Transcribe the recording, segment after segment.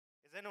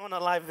Anyone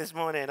alive this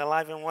morning?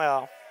 Alive and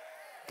well?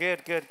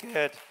 Good, good,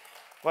 good.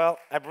 Well,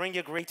 I bring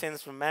you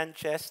greetings from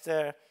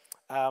Manchester.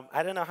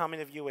 I don't know how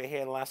many of you were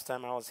here last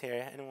time I was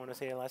here. Anyone was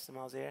here last time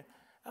I was here?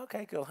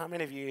 Okay, cool. How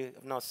many of you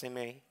have not seen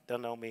me,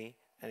 don't know me,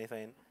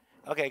 anything?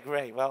 Okay,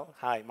 great. Well,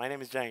 hi, my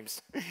name is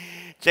James.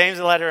 James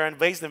Aladiran,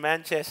 based in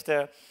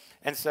Manchester.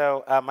 And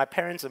so my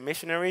parents are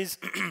missionaries.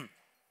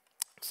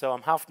 So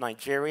I'm half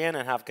Nigerian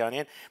and half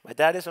Ghanaian. My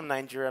dad is from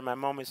Nigeria. My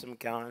mom is from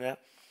Ghana.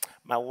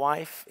 My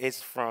wife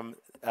is from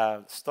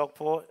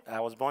Stockport. I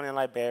was born in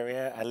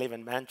Liberia. I live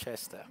in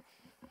Manchester.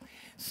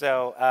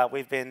 So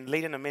we've been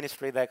leading a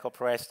ministry there called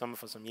Prayer Storm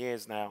for some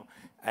years now.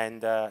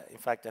 And in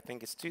fact, I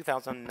think it's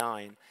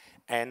 2009.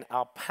 And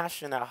our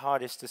passion, our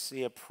heart is to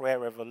see a prayer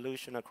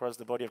revolution across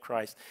the body of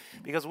Christ.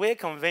 Because we're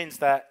convinced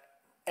that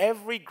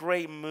every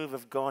great move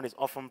of God is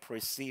often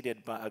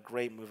preceded by a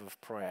great move of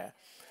prayer.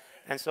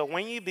 And so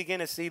when you begin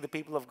to see the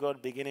people of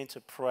God beginning to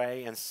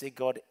pray and seek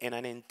God in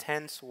an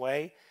intense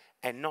way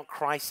and not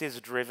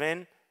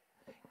crisis-driven,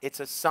 it's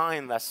a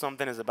sign that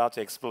something is about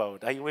to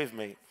explode. Are you with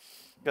me?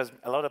 Because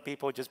a lot of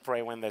people just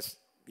pray when there's,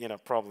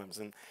 problems.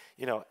 And,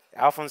 I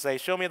often say,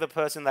 show me the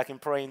person that can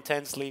pray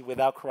intensely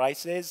without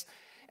crisis,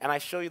 and I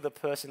show you the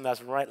person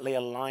that's rightly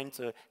aligned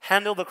to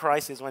handle the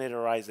crisis when it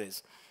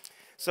arises.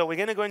 So we're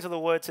going to go into the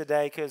Word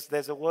today because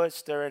there's a word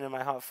stirring in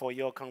my heart for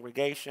your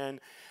congregation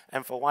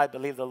and for what I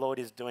believe the Lord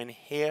is doing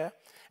here.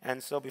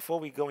 And so before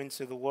we go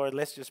into the Word,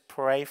 let's just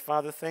pray.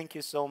 Father, thank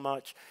you so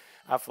much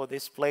for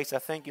this place. I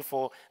thank you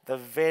for the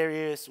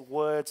various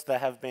words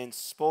that have been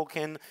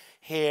spoken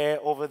here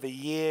over the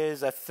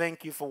years. I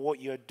thank you for what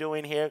you're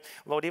doing here.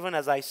 Lord, even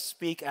as I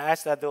speak, I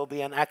ask that there will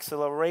be an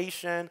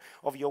acceleration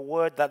of your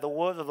word, that the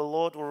word of the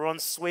Lord will run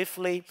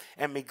swiftly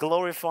and be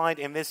glorified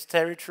in this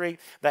territory,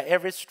 that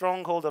every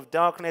stronghold of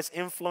darkness,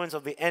 influence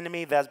of the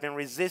enemy that has been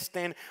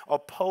resisting,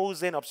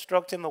 opposing,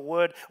 obstructing the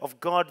word of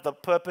God, the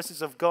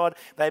purposes of God,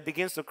 that it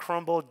begins to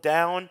crumble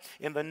down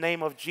in the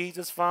name of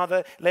Jesus,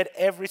 Father. Let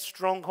every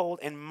stronghold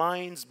in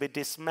minds be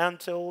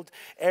dismantled,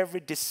 every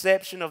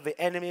deception of the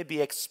enemy be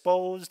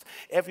exposed,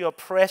 every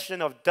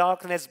oppression of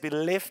darkness be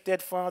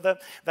lifted, Father,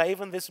 that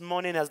even this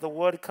morning as the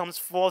word comes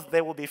forth,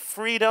 there will be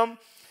freedom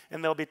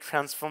and there will be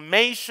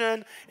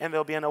transformation and there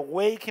will be an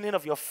awakening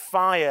of your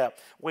fire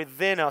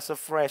within us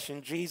afresh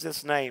in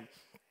Jesus' name.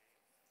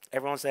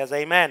 Everyone says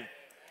amen.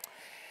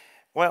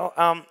 Well,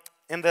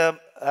 in the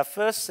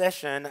first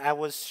session, I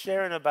was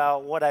sharing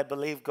about what I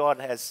believe God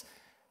has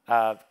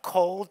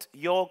called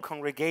your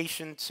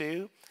congregation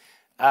to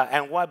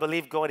and what I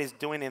believe God is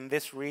doing in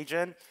this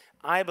region.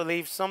 I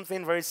believe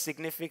something very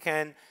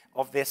significant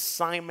of the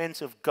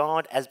assignment of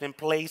God has been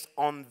placed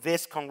on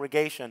this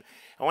congregation.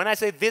 And when I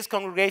say this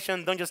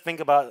congregation, don't just think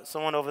about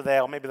someone over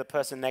there or maybe the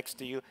person next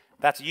to you.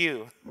 That's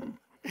you,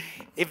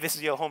 if this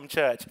is your home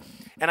church.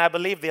 And I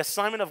believe the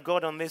assignment of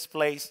God on this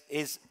place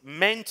is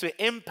meant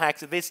to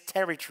impact this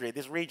territory,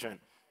 this region.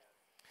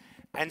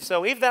 And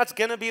so if that's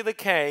going to be the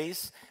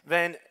case,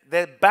 then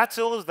the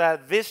battles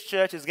that this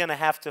church is going to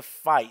have to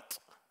fight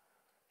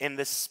in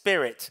the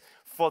spirit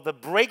for the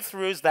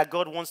breakthroughs that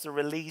God wants to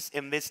release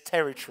in this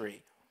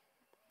territory.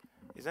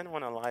 Is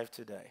anyone alive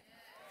today?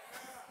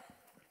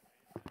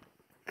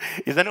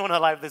 Is anyone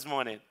alive this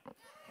morning?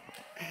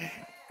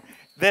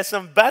 There's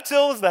some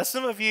battles that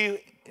some of you,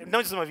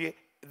 not some of you,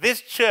 this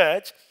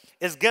church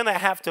is going to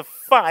have to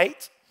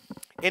fight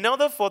in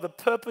order for the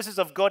purposes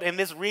of God in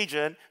this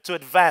region to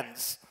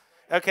advance.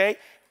 Okay?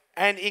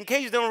 And in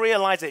case you don't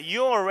realize it,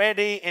 you're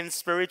already in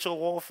spiritual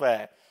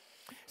warfare.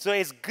 So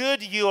it's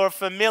good you're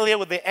familiar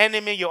with the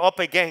enemy you're up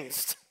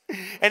against.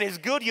 And it's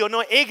good you're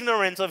not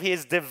ignorant of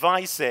his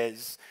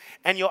devices.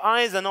 And your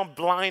eyes are not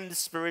blind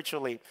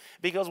spiritually.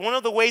 Because one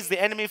of the ways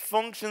the enemy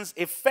functions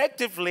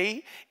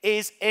effectively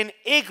is in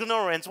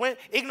ignorance. When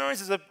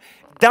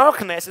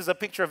darkness is a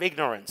picture of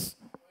ignorance.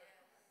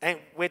 And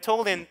we're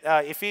told in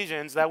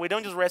Ephesians that we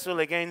don't just wrestle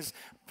against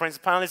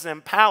principalities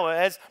and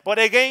powers, but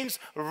against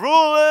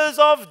rulers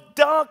of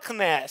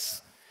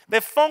darkness. They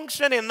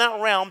function in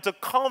that realm to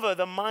cover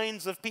the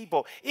minds of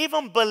people,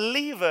 even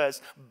believers,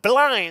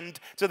 blind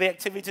to the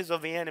activities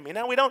of the enemy.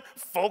 Now, we don't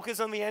focus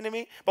on the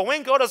enemy, but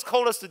when God has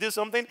called us to do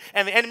something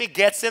and the enemy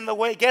gets in the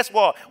way, guess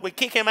what? We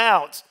kick him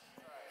out.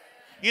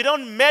 You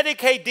don't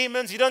medicate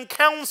demons. You don't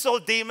counsel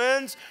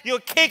demons. You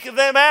kick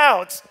them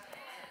out.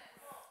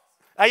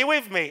 Are you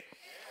with me?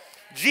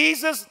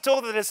 Jesus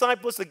told the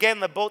disciples to get in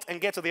the boat and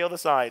get to the other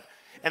side.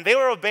 And they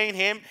were obeying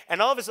him, and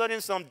all of a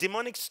sudden some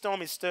demonic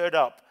storm is stirred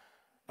up.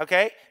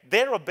 Okay?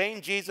 They're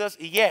obeying Jesus,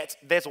 yet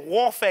there's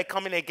warfare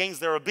coming against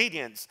their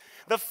obedience.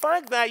 The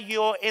fact that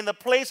you're in the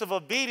place of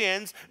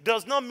obedience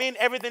does not mean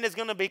everything is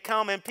going to be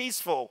calm and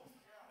peaceful.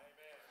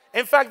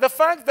 In fact, the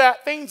fact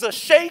that things are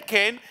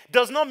shaking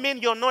does not mean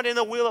you're not in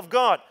the will of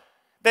God.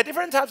 There are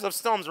different types of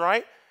storms,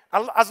 right?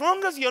 As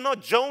long as you're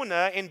not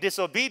Jonah in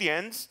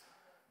disobedience,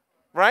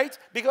 right?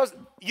 Because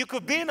you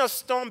could be in a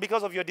storm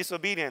because of your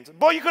disobedience,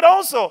 but you could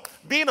also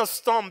be in a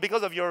storm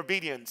because of your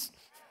obedience.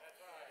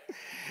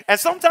 And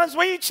sometimes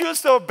when you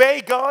choose to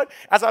obey God,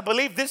 as I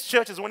believe this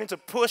church is wanting to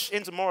push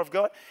into more of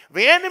God,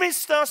 the enemy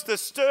starts to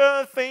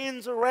stir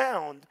things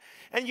around.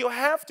 And you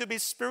have to be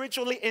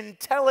spiritually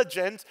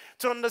intelligent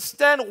to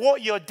understand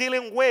what you're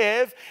dealing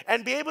with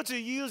and be able to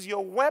use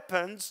your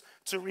weapons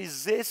to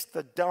resist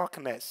the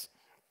darkness.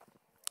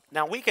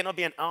 Now, we cannot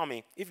be an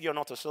army if you're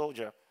not a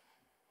soldier.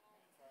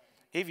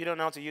 If you don't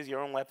know how to use your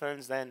own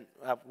weapons, then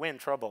we're in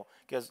trouble,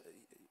 because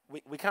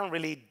we can't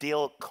really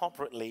deal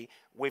corporately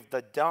with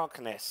the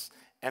darkness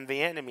and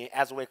the enemy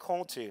as we're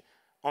called to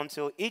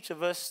until each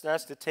of us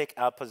starts to take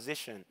our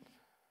position.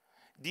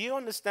 Do you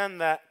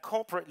understand that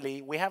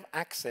corporately we have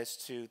access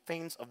to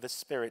things of the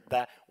Spirit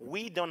that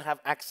we don't have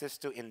access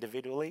to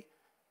individually?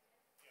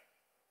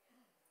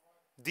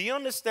 Do you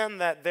understand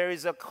that there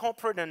is a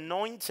corporate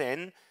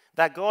anointing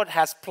that God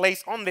has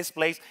placed on this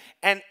place?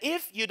 And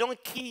if you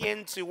don't key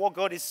into what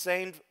God is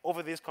saying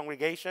over this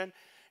congregation,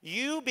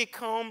 you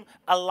become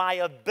a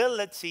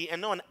liability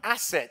and not an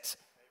asset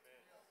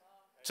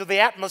to the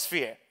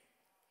atmosphere.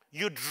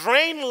 You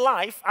drain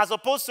life as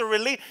opposed to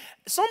release.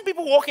 Some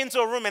people walk into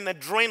a room and they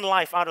drain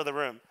life out of the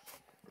room.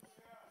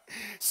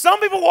 Some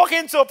people walk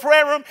into a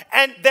prayer room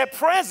and their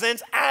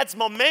presence adds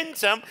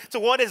momentum to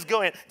what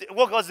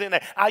God's doing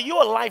there. Are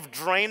you a life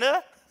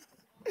drainer?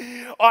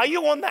 Or are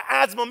you one that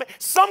adds momentum?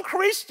 Some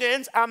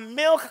Christians are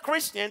milk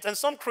Christians and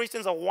some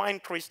Christians are wine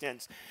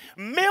Christians.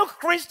 Milk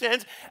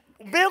Christians,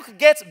 milk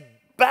gets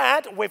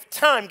bad with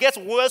time, gets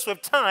worse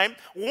with time.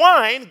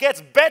 Wine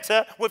gets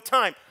better with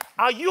time.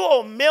 Are you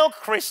a milk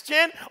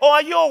Christian or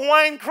are you a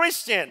wine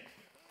Christian?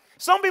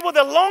 Some people,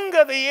 the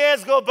longer the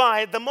years go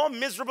by, the more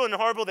miserable and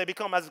horrible they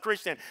become as a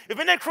Christian. You've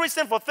been a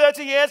Christian for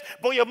 30 years,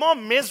 but you're more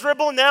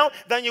miserable now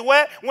than you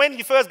were when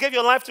you first gave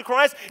your life to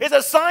Christ. It's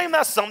a sign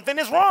that something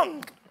is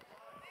wrong.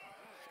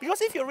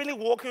 Because if you're really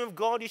walking with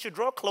God, you should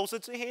draw closer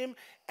to Him.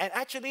 And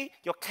actually,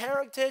 your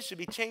character should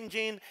be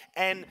changing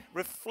and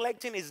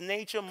reflecting His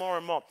nature more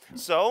and more.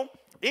 So,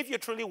 if you're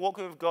truly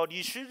walking with God,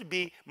 you should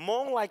be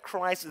more like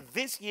Christ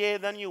this year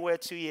than you were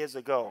 2 years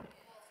ago.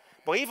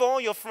 But if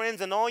all your friends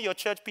and all your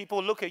church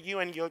people look at you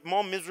and you're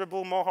more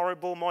miserable, more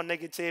horrible, more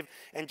negative,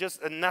 and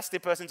just a nasty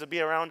person to be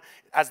around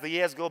as the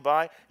years go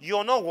by,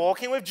 you're not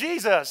walking with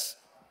Jesus.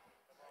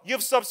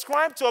 You've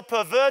subscribed to a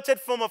perverted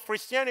form of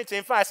Christianity.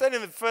 In fact, I said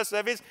in the first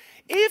service,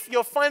 if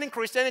you're finding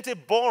Christianity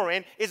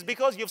boring, it's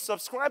because you've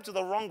subscribed to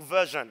the wrong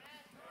version.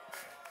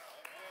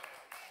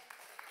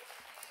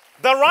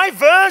 The right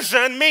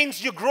version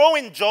means you grow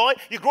in joy,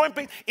 you grow in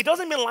peace. It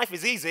doesn't mean life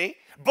is easy,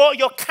 but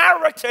your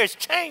character is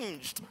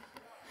changed.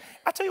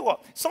 I tell you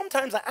what,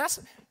 sometimes I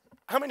ask,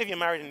 how many of you are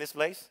married in this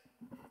place?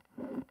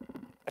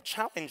 A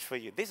challenge for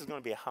you. This is going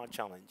to be a hard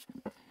challenge.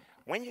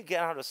 When you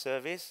get out of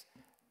service,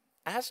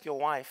 ask your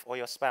wife or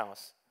your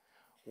spouse,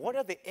 what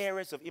are the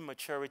areas of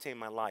immaturity in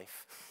my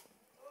life?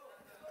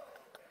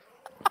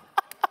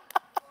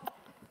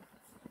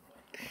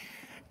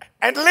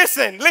 And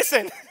listen.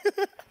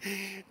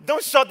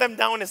 Don't shut them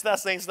down and start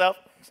saying stuff.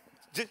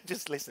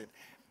 Just listen.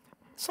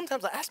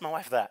 Sometimes I ask my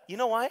wife that. You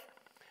know why?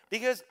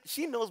 Because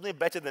she knows me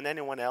better than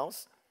anyone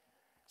else.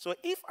 So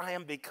if I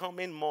am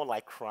becoming more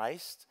like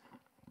Christ,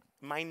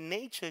 my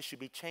nature should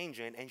be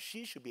changing and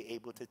she should be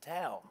able to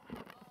tell.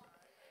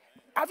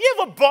 Have you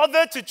ever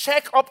bothered to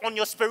check up on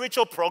your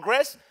spiritual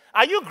progress?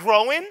 Are you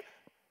growing?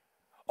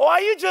 Or are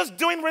you just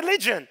doing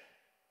religion?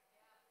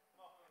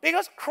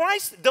 Because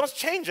Christ does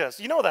change us.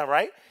 You know that,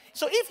 right?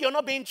 So if you're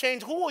not being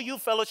changed, who are you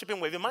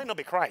fellowshipping with? It might not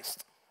be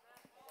Christ.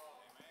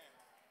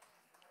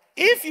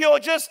 If you're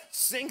just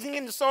singing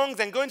in the songs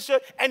and going to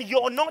church and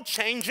you're not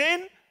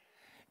changing,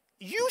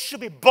 you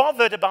should be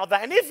bothered about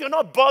that. And if you're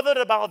not bothered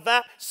about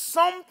that,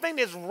 something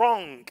is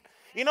wrong.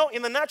 You know,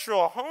 in the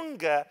natural,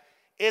 hunger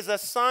is a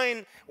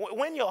sign.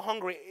 When you're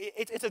hungry,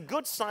 it's a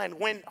good sign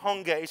when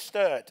hunger is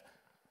stirred.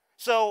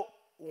 So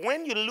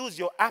when you lose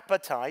your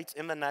appetite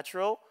in the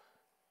natural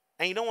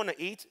and you don't want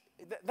to eat,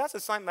 that's a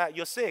sign that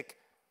you're sick.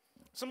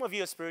 Some of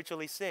you are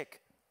spiritually sick.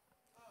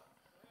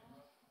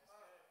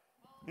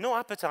 No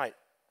appetite.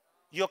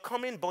 You're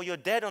coming, but you're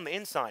dead on the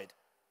inside.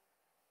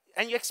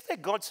 And you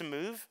expect God to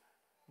move.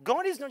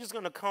 God is not just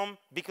going to come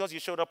because you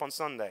showed up on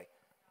Sunday.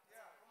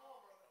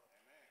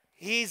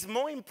 He's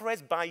more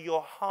impressed by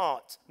your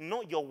heart,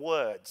 not your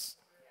words.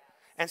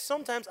 And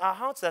sometimes our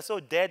hearts are so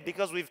dead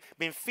because we've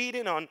been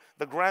feeding on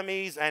the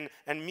Grammys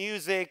and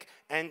music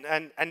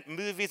and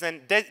movies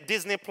and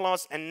Disney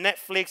Plus and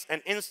Netflix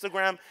and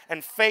Instagram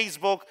and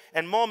Facebook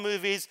and more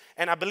movies.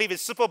 And I believe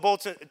it's Super Bowl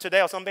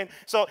today or something.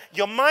 So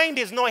your mind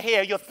is not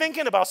here. You're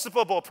thinking about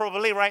Super Bowl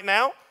probably right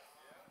now.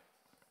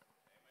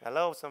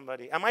 Hello,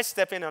 somebody. Am I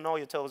stepping on all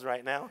your toes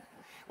right now?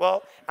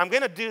 Well, I'm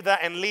going to do that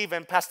and leave,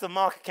 and Pastor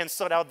Mark can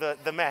sort out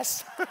the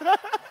mess.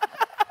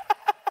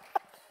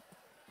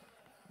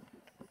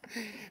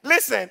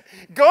 Listen,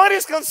 God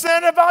is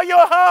concerned about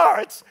your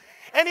heart.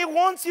 And He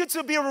wants you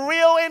to be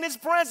real in His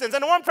presence.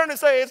 And what I'm trying to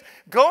say is,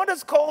 God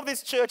has called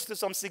this church to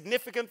some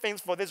significant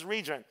things for this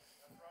region.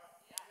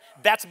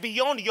 That's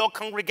beyond your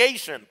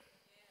congregation.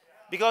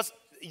 Because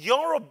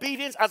your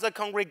obedience as a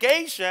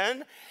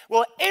congregation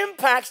will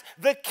impact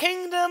the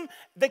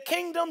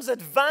kingdom's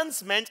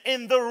advancement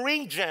in the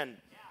region.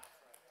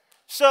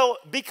 So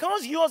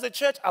because you as a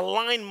church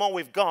align more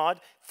with God,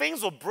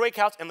 things will break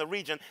out in the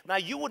region now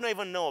you wouldn't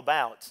even know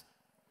about.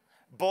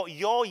 But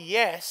your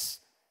yes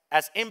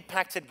has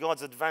impacted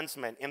God's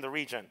advancement in the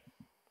region.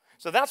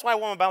 So that's why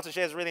what I'm about to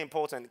share is really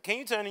important. Can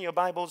you turn in your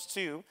Bibles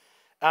to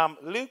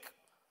Luke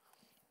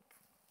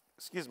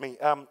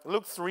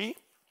 3.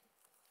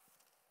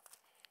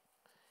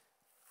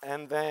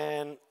 And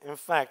then, in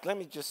fact, let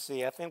me just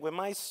see. I think we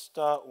might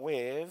start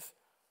with,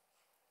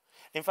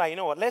 in fact, you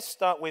know what? Let's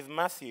start with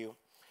Matthew.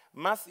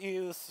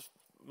 Matthew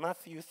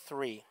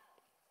 3.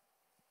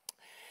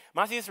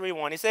 Matthew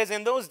 3:1. It says,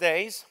 in those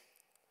days,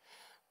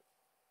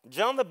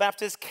 John the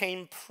Baptist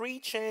came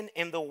preaching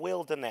in the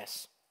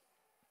wilderness.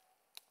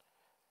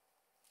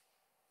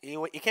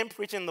 He came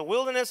preaching in the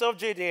wilderness of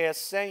Judea,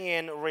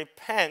 saying,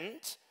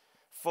 repent,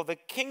 for the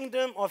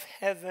kingdom of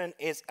heaven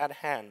is at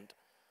hand.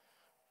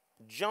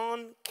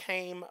 John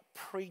came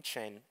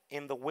preaching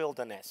in the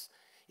wilderness.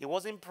 He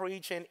wasn't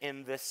preaching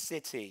in the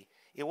city.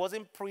 He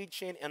wasn't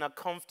preaching in a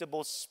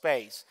comfortable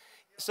space.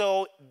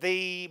 So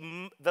the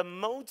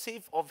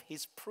motive of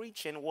his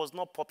preaching was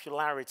not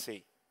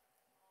popularity,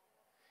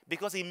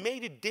 because he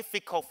made it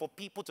difficult for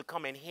people to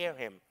come and hear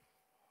him.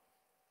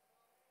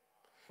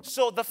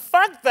 So the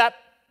fact that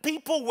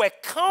people were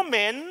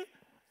coming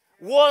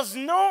was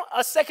not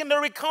a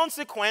secondary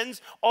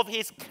consequence of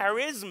his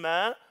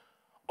charisma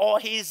or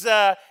his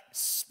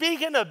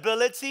speaking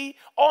ability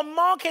or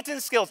marketing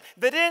skills.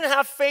 They didn't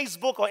have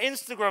Facebook or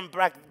Instagram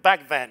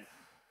back then.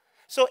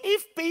 So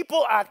if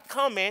people are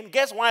coming,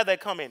 guess why they're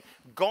coming?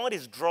 God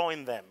is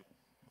drawing them.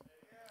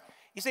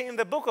 You see, in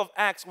the book of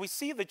Acts, we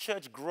see the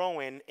church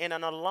growing in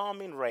an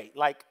alarming rate,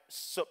 like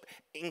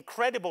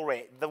incredible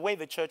rate, the way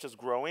the church is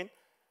growing.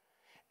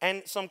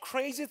 And some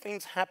crazy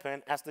things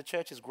happen as the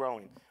church is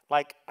growing.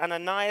 Like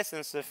Ananias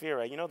and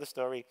Sapphira, you know the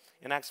story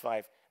in Acts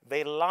 5.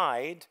 They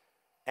lied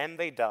and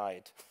they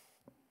died.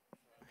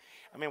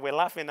 I mean, we're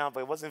laughing now, but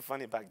it wasn't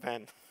funny back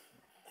then.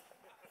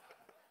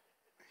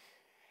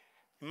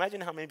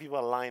 Imagine how many people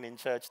are lying in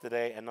church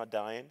today and not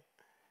dying.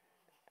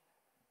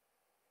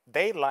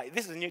 They lied.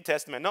 This is New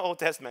Testament, not Old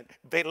Testament.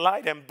 They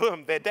lied and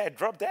boom, they're dead,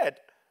 drop dead.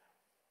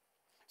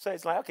 So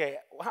it's like, okay,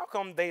 how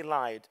come they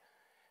lied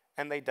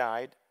and they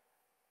died?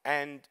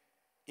 And,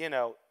 you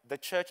know, the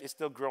church is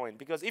still growing.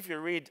 Because if you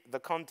read the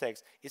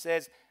context, it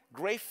says,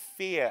 great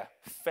fear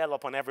fell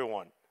upon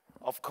everyone.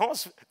 Of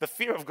course, the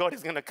fear of God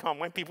is going to come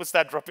when people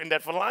start dropping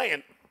dead for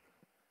lying.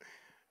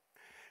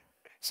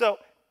 So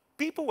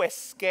people were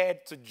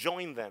scared to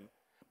join them.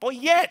 But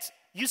yet,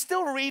 you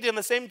still read in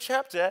the same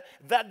chapter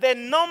that their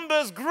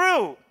numbers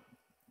grew.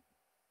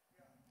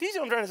 Do you see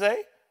what I'm trying to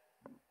say?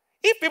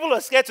 If people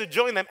are scared to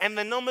join them and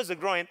the numbers are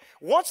growing,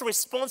 what's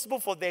responsible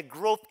for their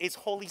growth is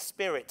Holy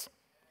Spirit.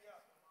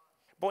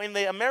 But in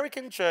the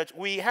American church,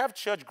 we have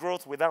church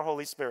growth without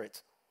Holy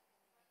Spirit.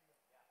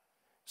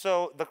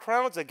 So the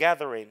crowds are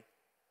gathering.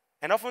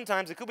 And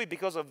oftentimes, it could be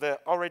because of the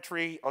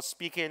oratory or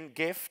speaking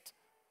gift.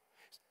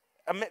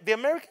 The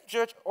American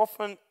church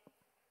often,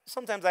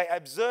 sometimes I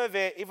observe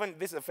it, even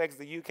this affects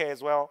the UK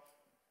as well,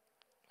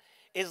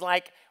 is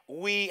like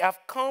we have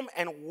come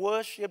and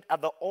worshipped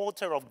at the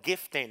altar of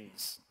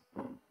giftings.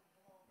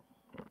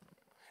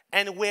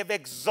 And we've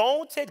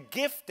exalted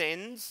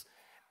giftings,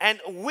 and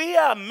we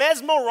are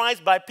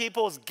mesmerized by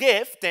people's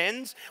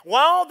giftings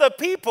while the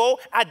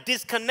people are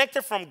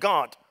disconnected from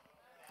God.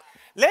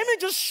 Let me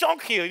just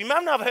shock you. You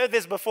might not have heard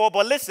this before,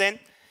 but listen.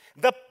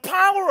 The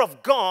power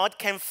of God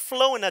can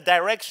flow in a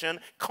direction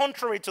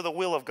contrary to the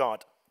will of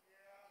God.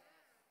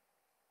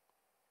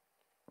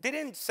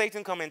 Didn't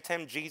Satan come and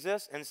tempt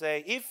Jesus and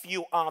say, if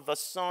you are the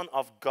Son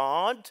of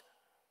God,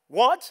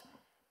 what?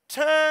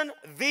 Turn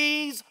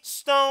these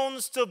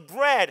stones to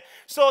bread.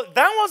 So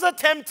that was a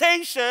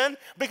temptation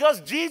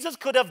because Jesus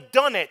could have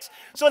done it.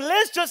 So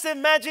let's just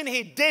imagine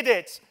he did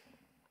it.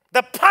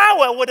 The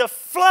power would have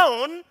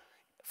flown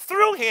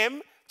through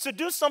him to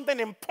do something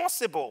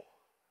impossible.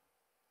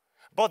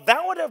 But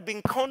that would have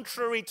been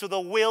contrary to the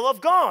will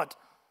of God.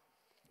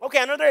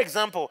 Okay, another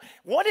example.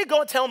 What did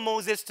God tell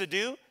Moses to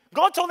do?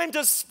 God told him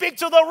to speak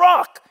to the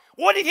rock.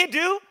 What did he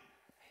do?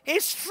 He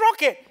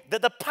struck it.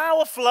 Did the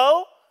power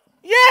flow?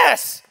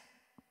 Yes.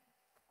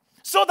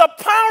 So the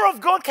power of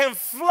God can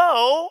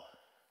flow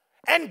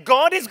and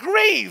God is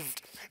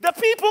grieved. The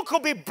people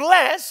could be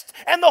blessed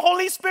and the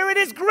Holy Spirit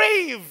is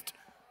grieved.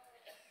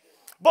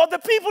 But the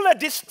people are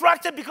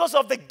distracted because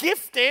of the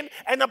gifting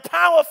and the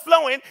power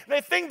flowing.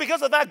 They think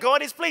because of that,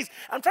 God is pleased.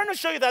 I'm trying to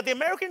show you that the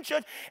American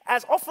church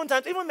has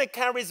oftentimes, even the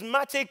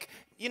charismatic,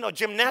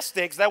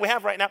 gymnastics that we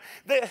have right now,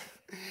 the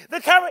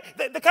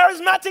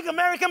charismatic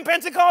American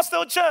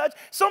Pentecostal church,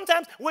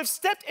 sometimes we've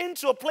stepped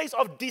into a place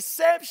of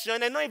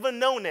deception and not even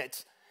known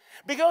it.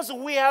 Because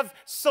we have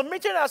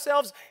submitted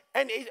ourselves,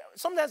 and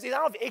sometimes it's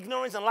out of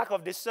ignorance and lack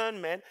of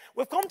discernment.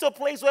 We've come to a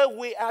place where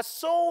we are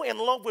so in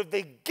love with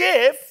the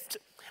gift,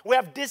 we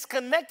have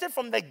disconnected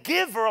from the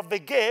giver of the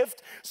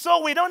gift,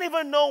 so we don't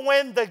even know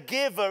when the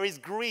giver is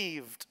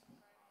grieved.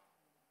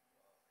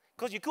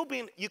 Because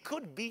you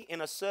could be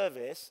in a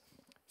service,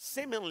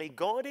 seemingly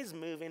God is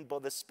moving,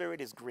 but the Spirit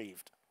is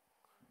grieved.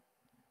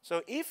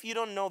 So if you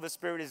don't know the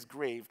Spirit is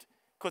grieved,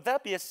 could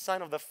that be a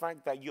sign of the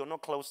fact that you're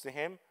not close to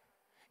Him?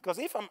 Because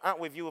if I'm out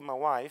with you with my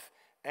wife,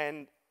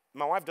 and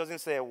my wife doesn't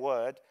say a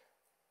word,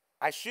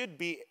 I should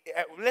be,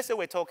 let's say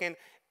we're talking,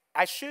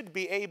 I should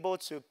be able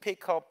to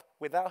pick up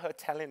without her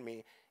telling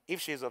me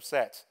if she's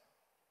upset.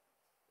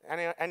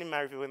 Any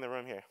married people in the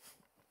room here?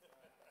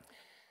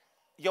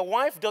 Your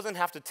wife doesn't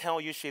have to tell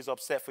you she's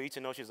upset for you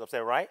to know she's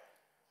upset, right?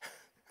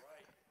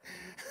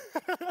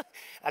 Right.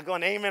 I got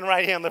an amen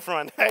right here in the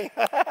front.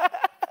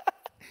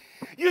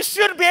 You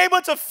should be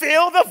able to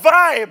feel the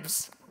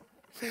vibes.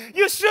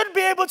 You should be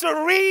able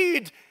to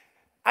read.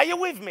 Are you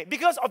with me?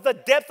 Because of the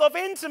depth of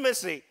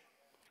intimacy.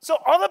 So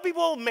other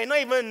people may not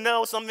even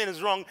know something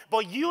is wrong,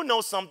 but you know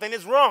something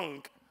is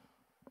wrong.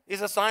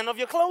 It's a sign of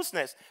your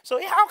closeness.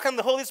 So how can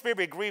the Holy Spirit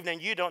be grieved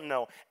and you don't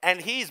know? And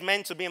He's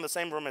meant to be in the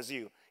same room as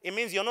you. It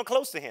means you're not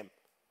close to Him.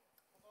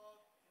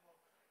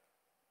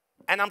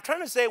 And I'm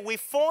trying to say we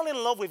fall in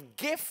love with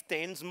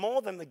giftings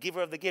more than the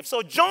giver of the gift.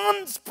 So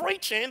John's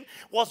preaching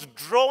was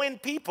drawing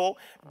people,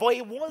 but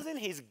it wasn't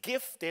his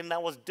gifting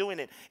that was doing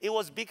it. It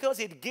was because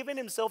he'd given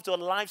himself to a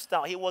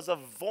lifestyle. He was a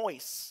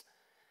voice.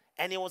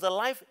 And he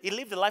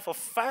lived a life of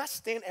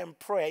fasting and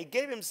prayer. He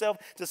gave himself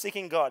to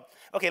seeking God.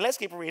 Okay, let's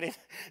keep reading.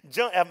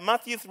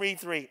 Matthew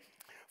 3:3.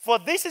 For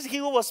this is he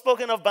who was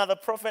spoken of by the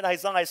prophet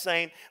Isaiah,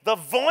 saying, the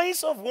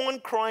voice of one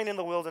crying in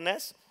the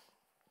wilderness,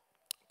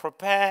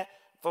 prepare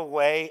the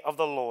way of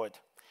the Lord,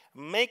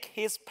 make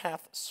his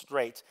path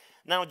straight.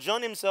 Now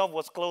John himself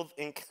was clothed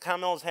in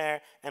camel's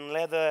hair and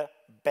leather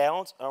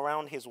belt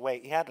around his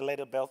waist. He had a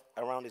leather belt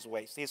around his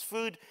waist. His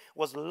food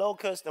was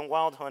locust and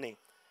wild honey.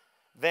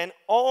 Then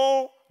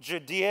all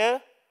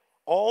Judea,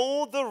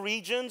 all the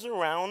regions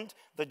around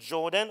the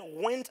Jordan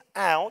went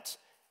out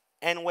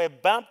and were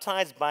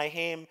baptized by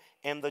him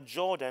in the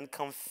Jordan,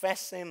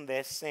 confessing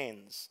their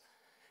sins.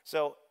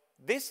 So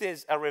this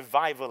is a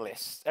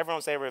revivalist.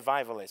 Everyone say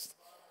revivalist.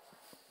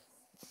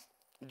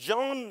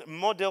 John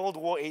modeled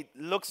what it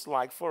looks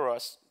like for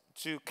us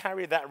to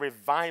carry that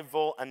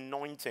revival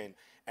anointing.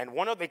 And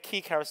one of the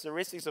key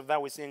characteristics of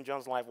that we see in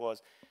John's life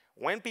was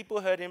when people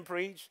heard him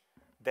preach,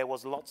 there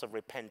was lots of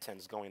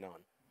repentance going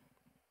on.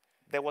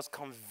 There was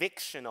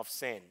conviction of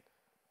sin.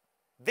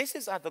 This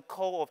is at the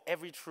core of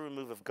every true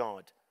move of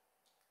God,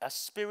 a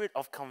spirit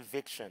of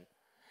conviction.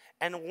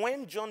 And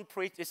when John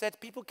preached, he said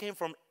people came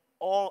from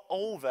all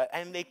over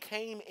and they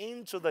came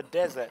into the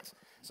desert.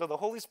 So the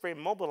Holy Spirit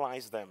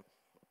mobilized them.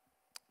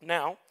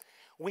 Now,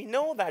 we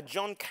know that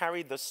John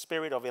carried the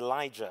spirit of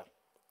Elijah.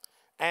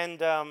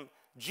 And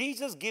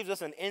Jesus gives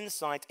us an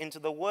insight into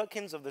the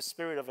workings of the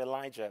spirit of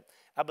Elijah.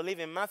 I believe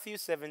in Matthew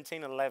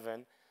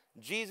 17:11,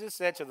 Jesus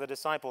said to the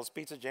disciples,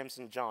 Peter, James,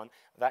 and John,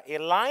 that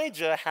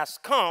Elijah has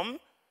come,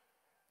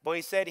 but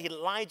he said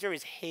Elijah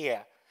is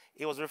here.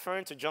 He was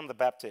referring to John the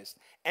Baptist.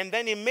 And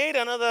then he made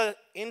another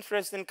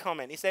interesting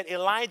comment. He said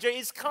Elijah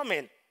is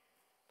coming.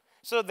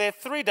 So there are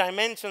three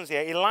dimensions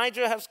here.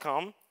 Elijah has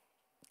come,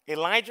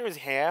 Elijah is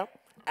here,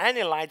 and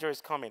Elijah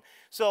is coming.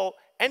 So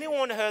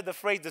anyone heard the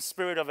phrase the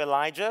spirit of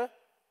Elijah?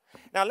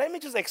 Now let me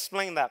just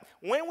explain that.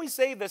 When we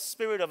say the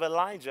spirit of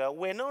Elijah,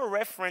 we're not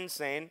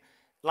referencing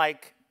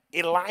like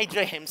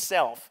Elijah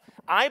himself.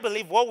 I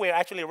believe what we're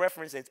actually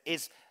referencing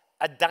is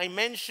a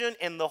dimension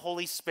in the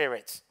Holy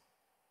Spirit.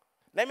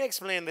 Let me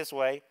explain this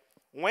way.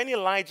 When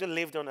Elijah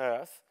lived on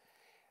earth,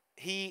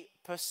 he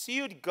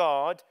pursued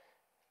God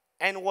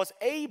and was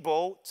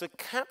able to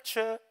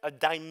capture a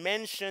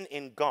dimension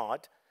in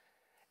God,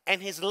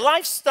 and his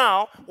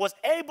lifestyle was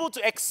able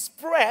to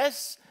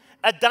express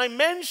a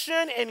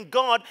dimension in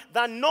God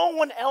that no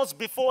one else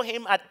before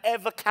him had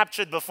ever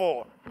captured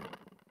before.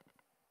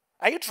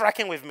 Are you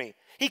tracking with me?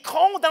 He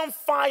called down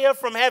fire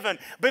from heaven.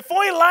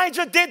 Before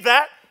Elijah did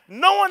that,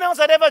 no one else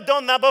had ever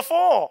done that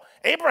before.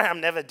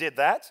 Abraham never did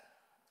that.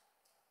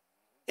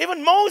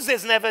 Even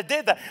Moses never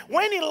did that.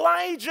 When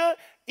Elijah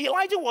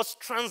was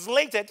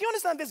translated. Do you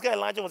understand this guy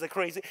Elijah was a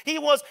crazy? He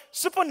was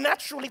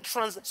supernaturally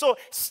translated. So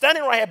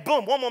standing right here,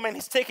 boom, one moment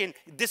he's taken,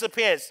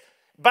 disappears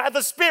by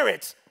the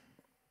Spirit.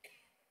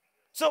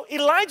 So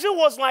Elijah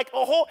was like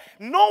a whole,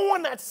 no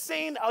one had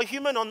seen a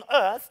human on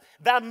earth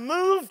that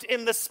moved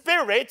in the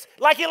Spirit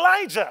like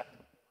Elijah.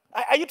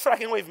 Are you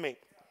tracking with me?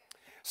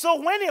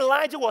 So when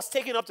Elijah was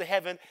taken up to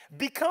heaven,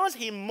 because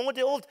he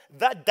modeled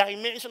that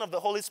dimension of the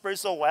Holy Spirit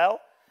so well,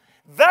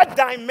 that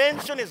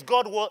dimension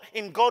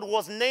in God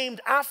was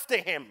named after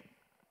him.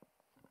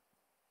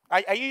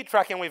 Are you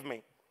tracking with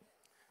me?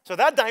 So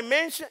that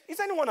dimension, is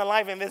anyone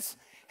alive in this?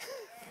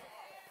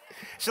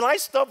 Shall I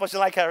stop or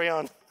shall I carry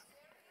on?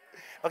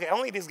 Okay,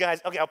 only these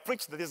guys. Okay, I'll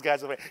preach to these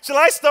guys over here. Shall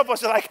I stop or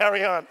shall I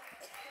carry on?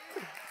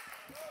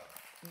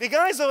 The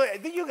guys over,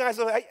 you guys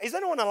over, is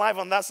anyone alive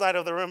on that side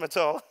of the room at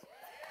all?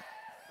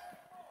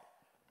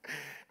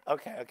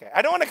 Okay.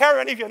 I don't want to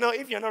carry on if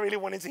you're not really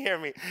wanting to hear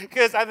me.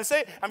 Because I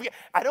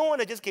don't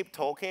want to just keep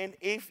talking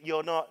if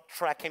you're not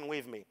tracking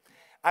with me.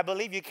 I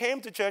believe you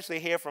came to church to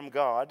hear from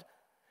God.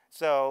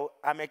 So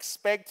I'm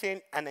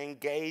expecting an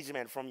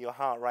engagement from your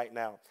heart right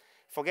now.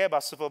 Forget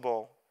about Super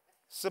Bowl.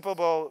 Super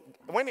Bowl,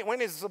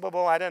 when is Super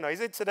Bowl? I don't know. Is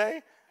it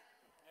today?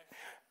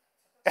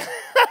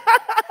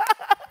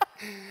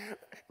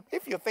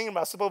 If you're thinking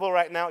about Super Bowl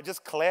right now,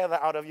 just clear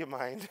that out of your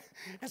mind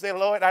and say,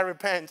 Lord, I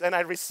repent and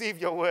I receive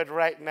your word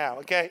right now,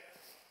 okay?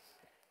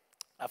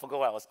 I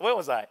forgot where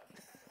was I?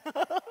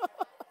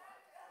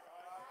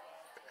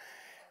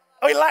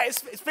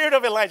 Spirit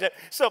of Elijah.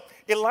 So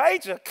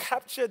Elijah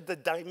captured the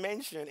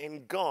dimension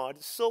in God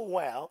so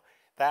well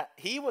that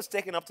he was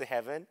taken up to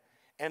heaven,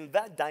 and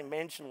that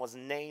dimension was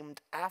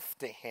named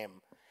after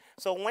him.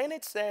 So when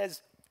it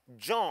says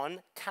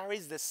John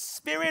carries the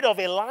spirit of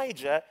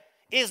Elijah,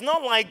 it's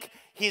not like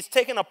he's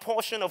taken a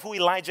portion of who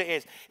Elijah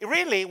is.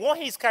 Really, what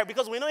he's carrying,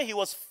 because we know he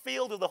was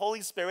filled with the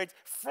Holy Spirit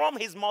from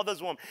his mother's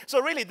womb.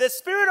 So really, the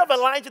spirit of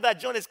Elijah that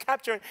John is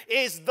capturing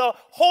is the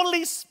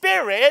Holy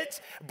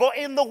Spirit, but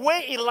in the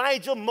way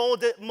Elijah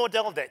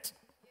modeled it.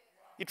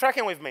 You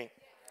tracking with me?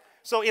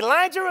 So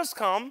Elijah has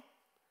come,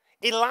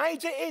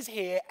 Elijah is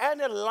here, and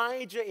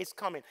Elijah is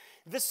coming.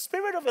 The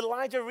spirit of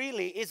Elijah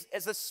really is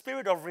a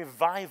spirit of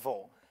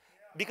revival.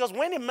 Because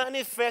when he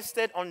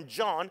manifested on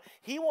John,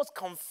 he was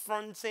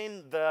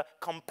confronting the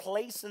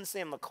complacency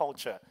in the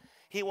culture.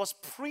 He was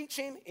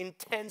preaching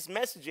intense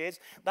messages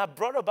that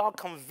brought about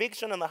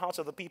conviction in the hearts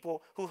of the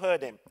people who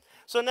heard him.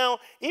 So now,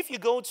 if you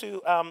go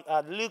to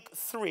Luke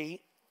 3,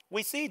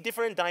 we see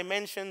different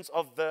dimensions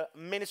of the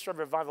ministry of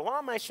revival. Why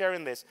am I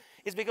sharing this?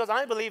 It's because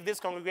I believe this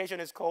congregation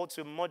is called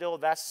to model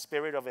that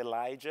spirit of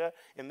Elijah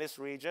in this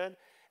region.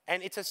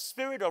 And it's a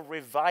spirit of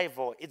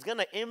revival. It's going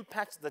to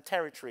impact the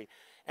territory.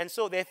 And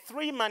so there are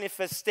three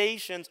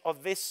manifestations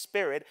of this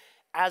spirit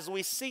as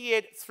we see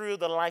it through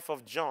the life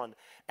of John.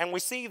 And we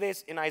see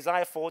this in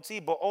Isaiah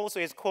 40, but also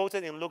it's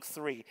quoted in Luke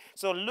 3.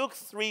 So Luke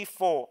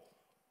 3:4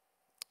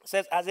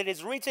 says, as it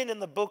is written in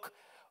the book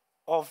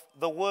of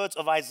the words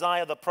of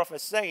Isaiah the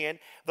prophet, saying,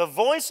 the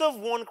voice of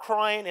one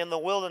crying in the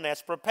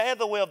wilderness, prepare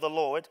the way of the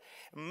Lord,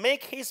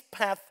 make his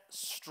path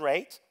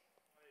straight.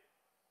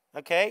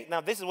 Okay,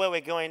 now this is where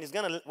we're going.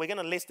 We're going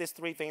to list these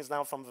three things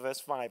now from verse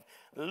 5.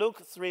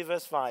 Luke 3,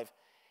 verse 5.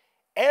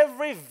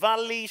 Every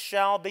valley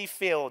shall be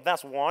filled.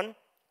 That's 1.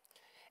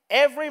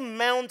 Every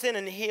mountain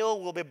and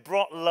hill will be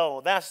brought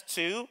low. That's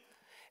 2.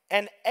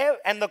 And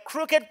the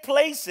crooked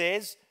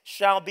places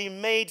shall be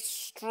made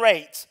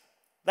straight.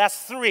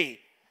 That's 3.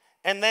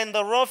 And then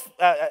the rough,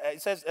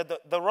 it says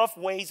the rough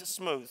ways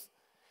smooth.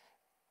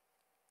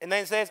 And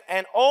then it says,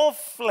 and all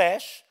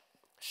flesh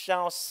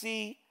shall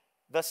see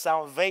the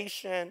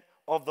salvation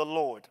of the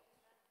Lord.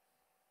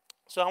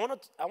 So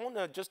I want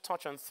to just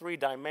touch on 3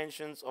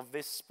 dimensions of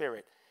this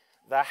spirit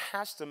that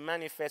has to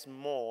manifest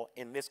more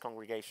in this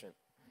congregation.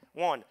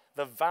 1,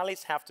 the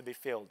valleys have to be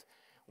filled.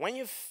 When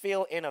you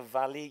fill in a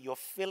valley, you're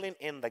filling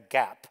in the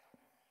gap.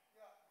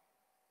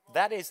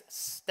 That is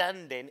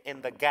standing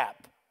in the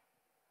gap.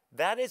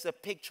 That is a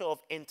picture of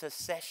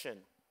intercession.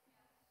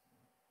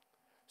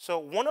 So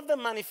one of the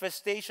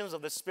manifestations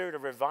of the spirit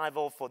of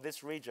revival for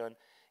this region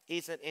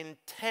is an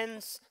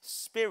intense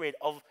spirit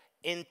of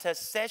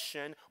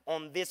intercession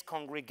on this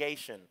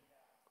congregation.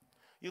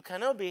 You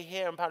cannot be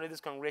here and part of this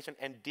congregation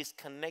and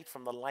disconnect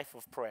from the life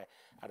of prayer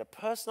at a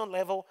personal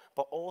level,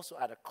 but also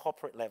at a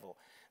corporate level.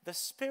 The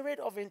spirit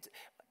of,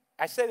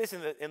 I said this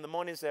in the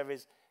morning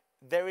service,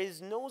 there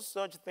is no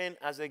such thing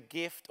as a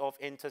gift of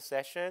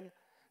intercession,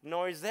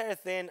 nor is there a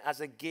thing as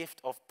a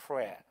gift of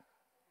prayer.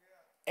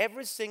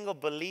 Every single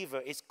believer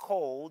is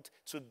called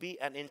to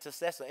be an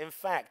intercessor. In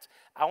fact,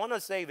 I want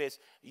to say this.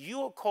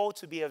 You are called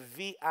to be a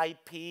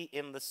VIP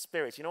in the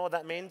spirit. You know what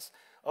that means?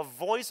 A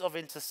voice of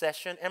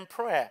intercession and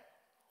prayer.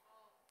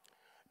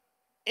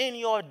 In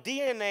your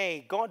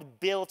DNA, God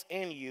built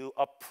in you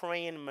a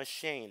praying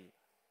machine.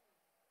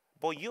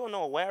 But you're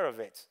not aware of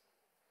it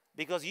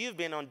because you've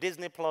been on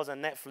Disney Plus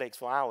and Netflix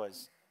for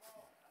hours.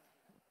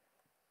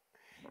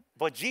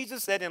 But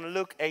Jesus said in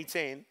Luke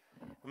 18,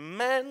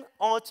 man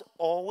ought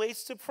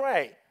always to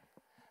pray.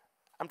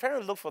 I'm trying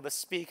to look for the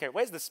speaker.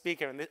 Where's the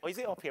speaker? Oh, is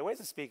he up here? Where's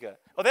the speaker?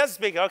 Oh, there's the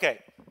speaker. Okay.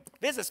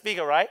 There's the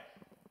speaker, right?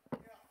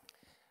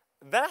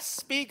 That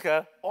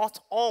speaker ought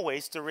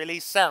always to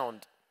release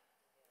sound.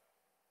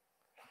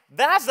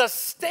 That's a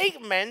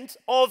statement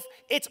of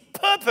its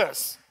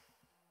purpose.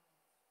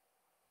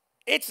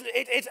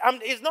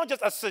 It's not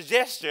just a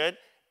suggestion.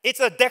 It's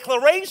a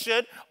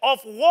declaration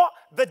of what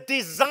the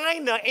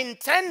designer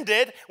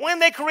intended when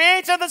they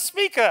created the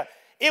speaker.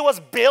 It was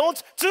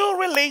built to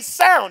release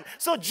sound.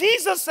 So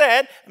Jesus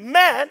said,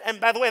 man, and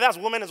by the way, that's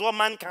woman as well,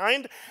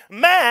 mankind,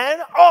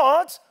 man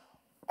ought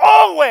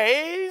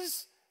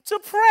always to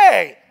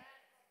pray.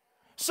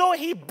 So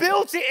he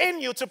built it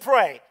in you to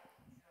pray.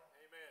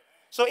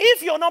 So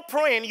if you're not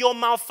praying, you're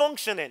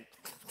malfunctioning.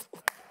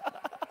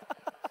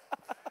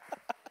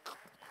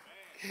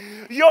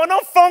 You're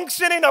not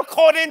functioning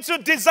according to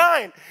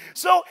design.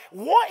 So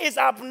what is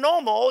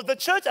abnormal, the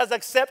church has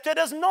accepted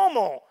as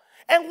normal.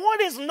 And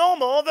what is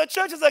normal, the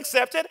church has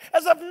accepted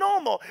as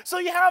abnormal. So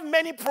you have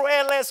many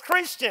prayerless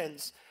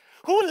Christians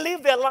who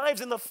live their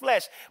lives in the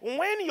flesh.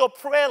 When you're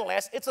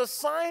prayerless, it's a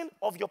sign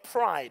of your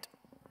pride.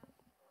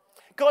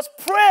 Because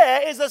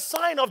prayer is a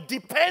sign of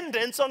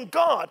dependence on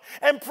God.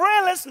 And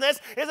prayerlessness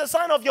is a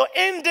sign of your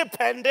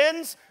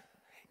independence.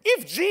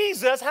 If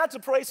Jesus had to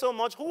pray so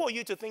much, who are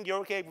you to think you're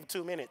okay with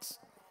 2 minutes?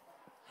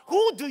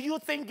 Who do you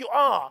think you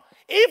are?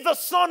 If the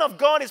Son of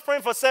God is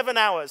praying for 7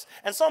 hours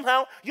and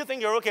somehow you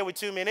think you're okay with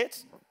 2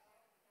 minutes?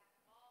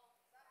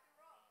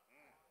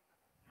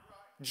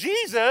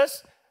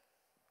 Jesus,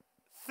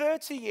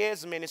 30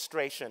 years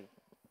ministration,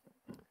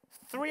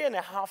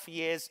 3.5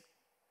 years,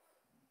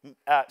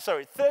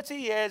 30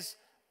 years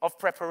of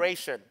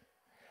preparation,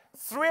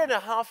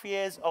 3.5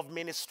 years of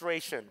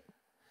ministration,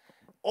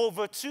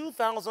 over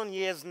 2,000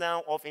 years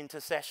now of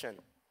intercession.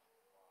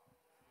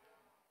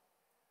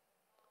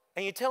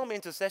 And you tell me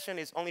intercession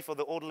is only for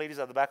the old ladies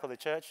at the back of the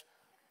church?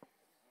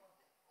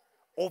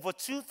 Over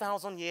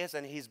 2,000 years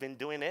and he's been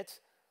doing it.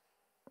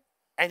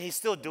 And he's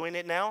still doing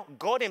it now.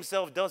 God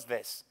himself does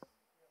this.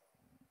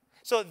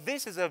 So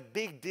this is a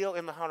big deal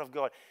in the heart of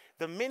God.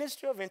 The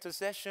ministry of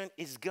intercession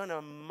is going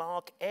to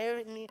mark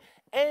any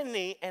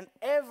and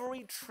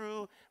every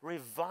true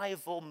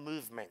revival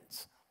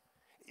movement.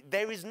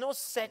 There is no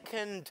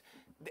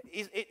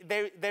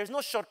there's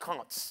no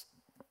shortcuts.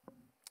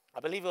 I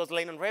believe it was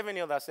Landon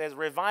Revenue that says,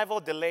 revival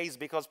delays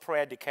because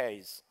prayer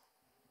decays.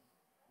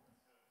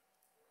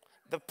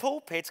 The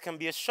pulpit can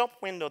be a shop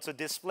window to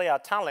display our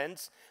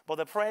talents, but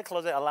the prayer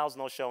closet allows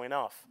no showing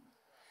off.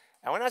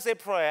 And when I say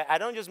prayer, I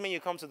don't just mean you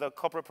come to the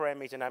corporate prayer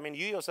meeting. I mean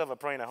you yourself are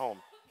praying at home.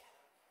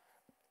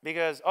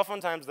 Because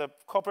oftentimes the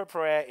corporate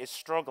prayer is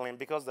struggling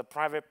because the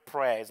private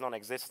prayer is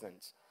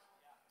non-existent.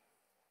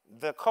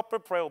 The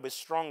corporate prayer will be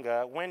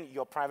stronger when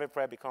your private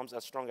prayer becomes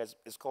as strong as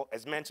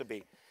it's meant to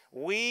be.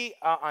 We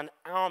are an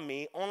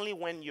army only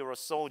when you're a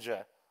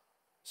soldier.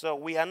 So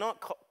we are not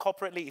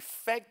corporately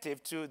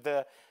effective to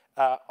the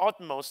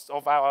utmost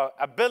of our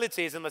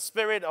abilities in the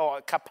spirit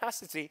or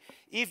capacity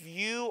if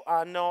you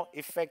are not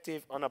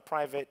effective on a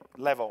private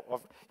level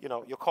of,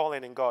 your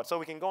calling in God. So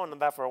we can go on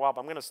that for a while,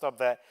 but I'm going to stop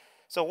there.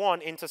 So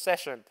one,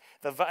 intercession.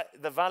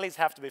 The valleys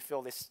have to be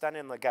filled. They stand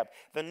in the gap.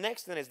 The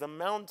next thing is the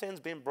mountains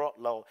being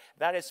brought low.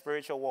 That is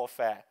spiritual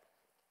warfare.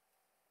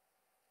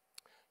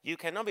 You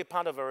cannot be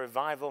part of a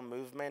revival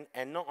movement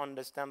and not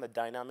understand the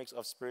dynamics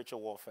of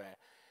spiritual warfare.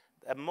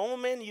 The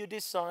moment you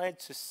decide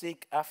to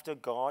seek after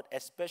God,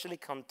 especially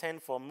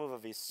contend for a move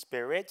of his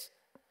spirit,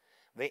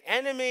 the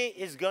enemy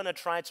is going to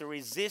try to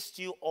resist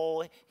you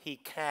all he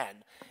can.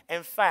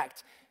 In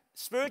fact,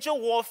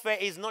 spiritual warfare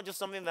is not just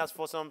something that's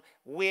for some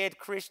weird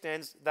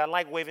Christians that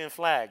like waving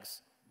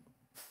flags.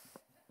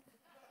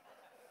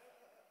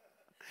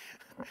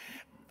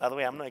 By the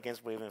way, I'm not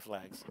against waving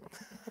flags.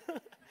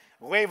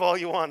 Wave all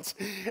you want.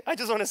 I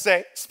just want to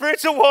say,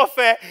 spiritual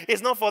warfare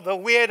is not for the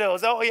weirdos.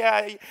 Oh,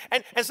 yeah.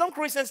 And some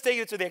Christians take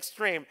it to the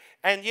extreme.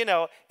 And,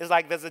 it's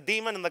like there's a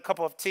demon in the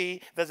cup of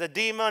tea. There's a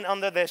demon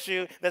under their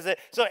shoe.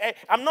 So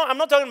I'm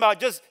not talking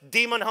about just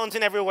demon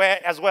hunting everywhere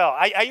as well.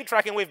 Are you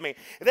tracking with me?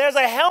 There's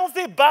a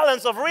healthy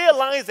balance of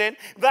realizing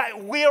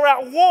that we're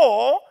at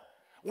war.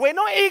 We're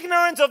not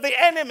ignorant of the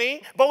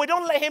enemy, but we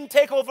don't let him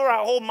take over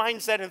our whole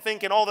mindset and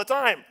thinking all the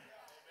time.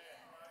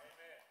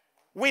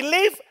 We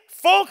live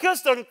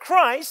focused on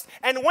Christ,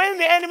 and when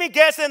the enemy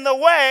gets in the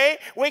way,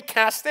 we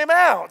cast him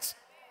out.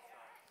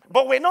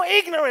 But we're not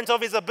ignorant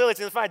of his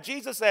ability. In fact,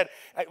 Jesus said,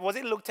 was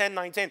it Luke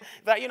 10:19,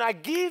 that, I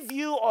give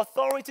you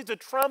authority to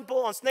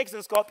trample on snakes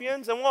and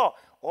scorpions and what?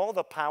 All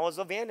the powers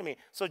of the enemy.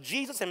 So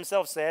Jesus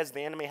himself says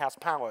the enemy has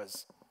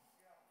powers.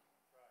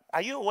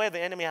 Are you aware the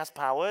enemy has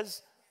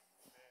powers?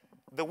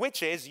 The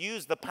witches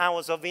use the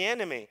powers of the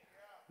enemy.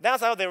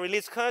 That's how they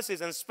release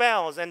curses and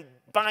spells and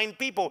bind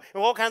people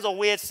with all kinds of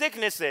weird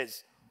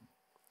sicknesses.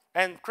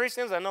 And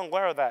Christians are not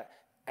aware of that.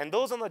 And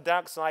those on the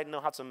dark side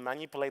know how to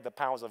manipulate the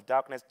powers of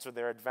darkness to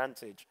their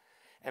advantage.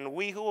 And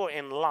we who are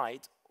in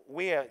light,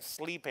 we are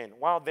sleeping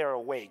while they're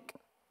awake.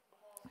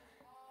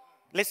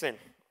 Listen,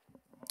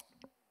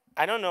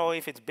 I don't know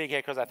if it's big here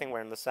because I think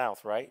we're in the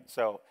South, right?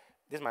 So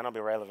this might not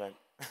be relevant.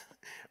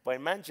 But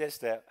in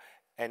Manchester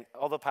and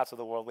other parts of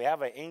the world, we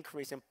have an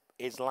increasing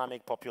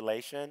Islamic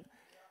population.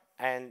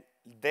 And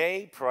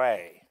they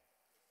pray.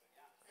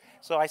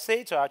 So I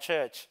say to our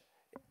church,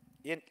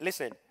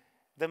 listen,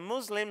 the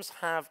Muslims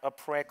have a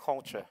prayer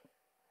culture,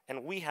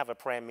 and we have a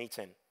prayer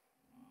meeting.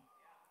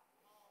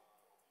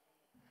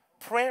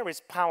 Prayer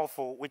is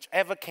powerful,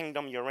 whichever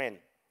kingdom you're in.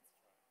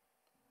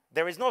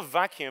 There is no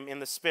vacuum in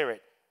the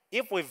spirit.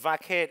 If we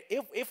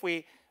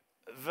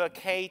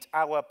vacate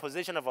our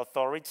position of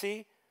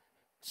authority,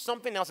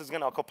 something else is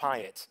going to occupy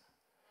it.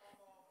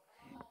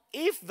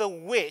 If the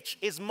witch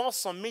is more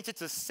submitted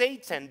to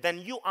Satan than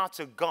you are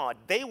to God,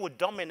 they will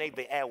dominate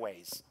the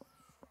airways.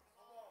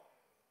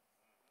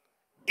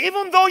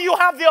 Even though you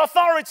have the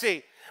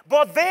authority,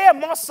 but they are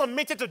more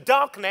submitted to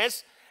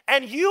darkness,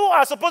 and you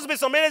are supposed to be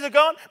submitted to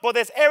God, but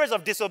there's areas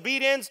of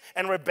disobedience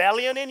and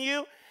rebellion in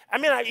you. I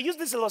mean, I used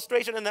this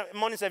illustration in the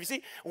morning service. You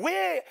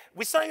see,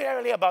 we sang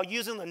earlier about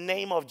using the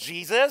name of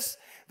Jesus.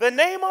 The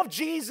name of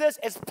Jesus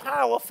is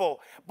powerful,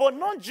 but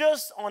not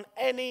just on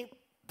any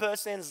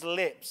person's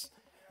lips.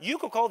 You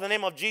could call the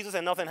name of Jesus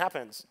and nothing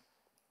happens.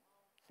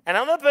 And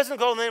another person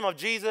calls the name of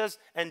Jesus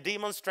and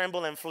demons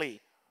tremble and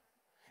flee.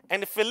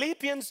 And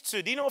Philippians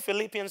 2, do you know what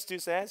Philippians 2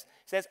 says?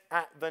 It says,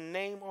 at the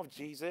name of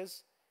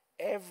Jesus,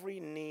 every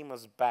knee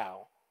must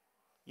bow.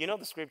 You know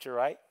the scripture,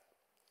 right?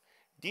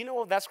 Do you know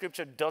what that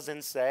scripture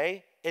doesn't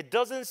say? It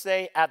doesn't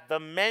say at the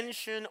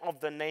mention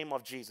of the name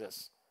of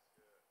Jesus.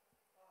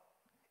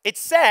 It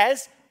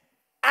says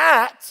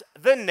at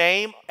the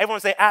name.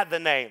 Everyone say at the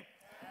name.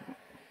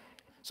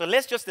 So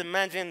let's just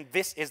imagine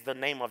this is the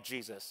name of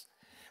Jesus.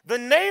 The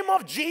name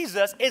of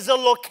Jesus is a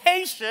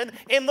location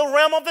in the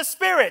realm of the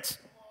spirit.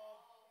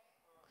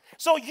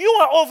 So you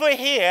are over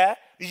here,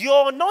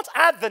 you're not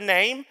at the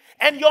name,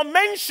 and you're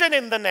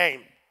mentioning the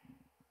name.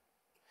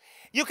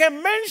 You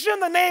can mention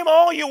the name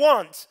all you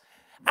want.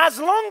 As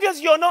long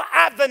as you're not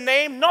at the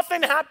name,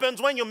 nothing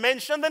happens when you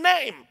mention the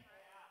name.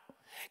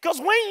 Because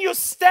when you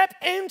step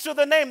into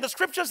the name, the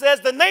scripture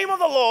says the name of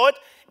the Lord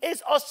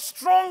is a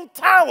strong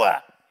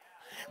tower.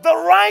 The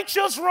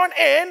righteous run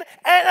in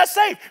and are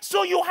safe.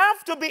 So you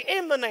have to be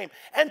in the name.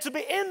 And to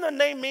be in the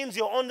name means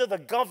you're under the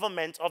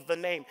government of the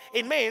name.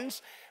 It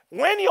means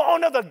when you're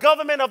under the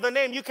government of the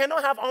name, you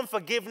cannot have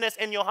unforgiveness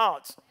in your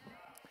heart.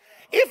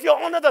 If you're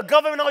under the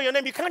government of your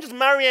name, you can't just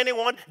marry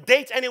anyone,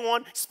 date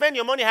anyone, spend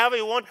your money however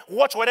you want,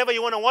 watch whatever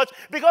you want to watch,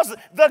 because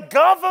the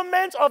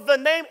government of the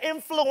name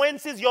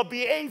influences your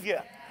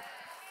behavior.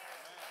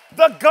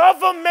 The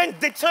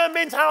government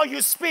determines how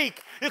you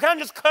speak. You can't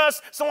just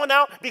curse someone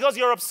out because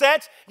you're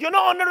upset. You're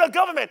not under the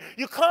government.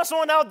 You curse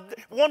someone out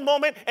one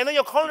moment and then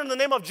you're calling the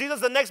name of Jesus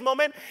the next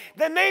moment.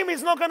 The name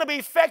is not going to be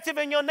effective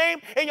in your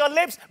name, in your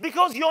lips,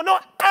 because you're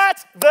not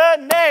at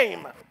the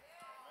name.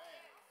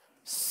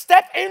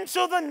 Step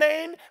into the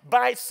name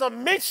by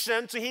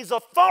submission to his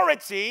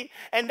authority,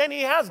 and then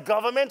he has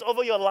government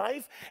over your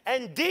life,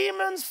 and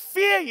demons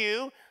fear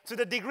you to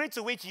the degree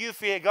to which you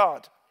fear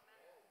God.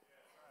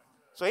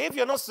 So if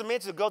you're not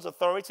submitted to God's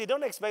authority,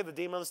 don't expect the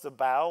demons to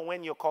bow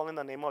when you're calling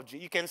the name of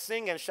Jesus. You can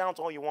sing and shout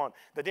all you want.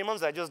 The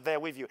demons are just there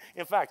with you.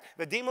 In fact,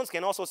 the demons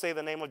can also say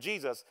the name of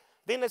Jesus.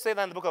 Didn't they say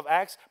that in the book of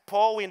Acts?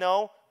 Paul we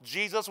know,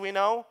 Jesus we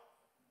know.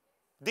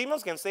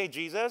 Demons can say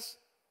Jesus.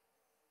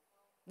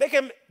 They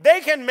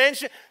can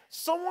mention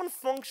someone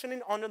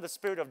functioning under the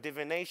spirit of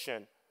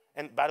divination.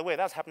 And by the way,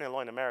 that's happening a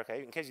lot in America,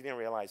 in case you didn't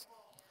realize.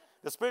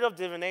 The spirit of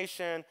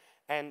divination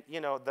and,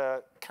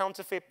 the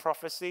counterfeit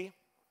prophecy,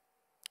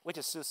 which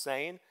is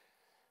soothsaying,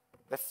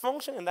 they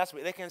function in that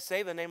spirit. They can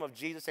say the name of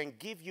Jesus and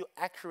give you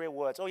accurate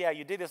words. Oh, yeah,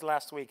 you did this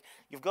last week.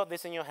 You've got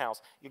this in your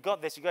house. You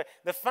got this. You got.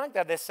 The fact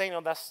that they're saying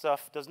all that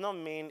stuff does not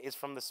mean it's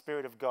from the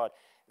Spirit of God.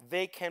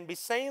 They can be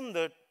saying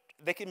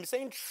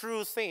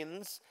true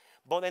things,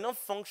 but they're not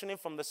functioning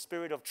from the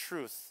spirit of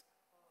truth.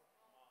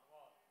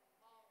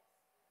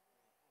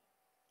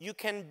 You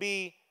can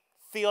be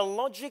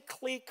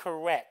theologically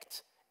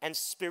correct and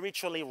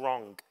spiritually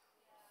wrong.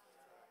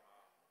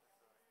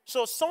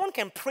 So someone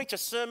can preach a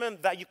sermon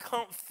that you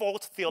can't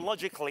fault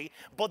theologically,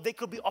 but they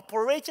could be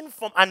operating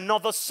from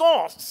another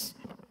source.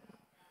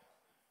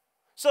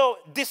 So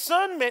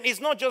discernment is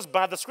not just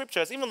by the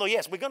scriptures, even though,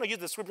 yes, we're going to use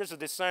the scriptures to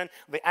discern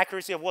the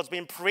accuracy of what's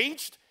being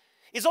preached.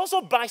 It's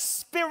also by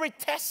spirit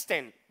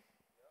testing.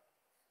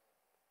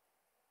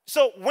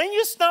 So when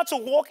you start to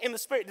walk in the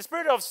spirit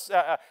of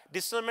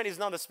discernment is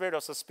not the spirit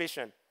of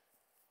suspicion.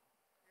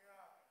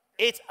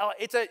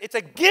 It's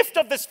a gift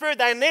of the Spirit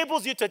that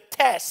enables you to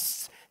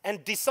test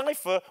and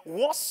decipher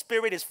what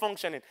spirit is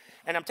functioning.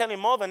 And I'm telling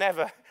you, more than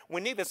ever, we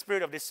need the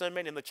spirit of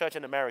discernment in the church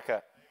in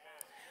America.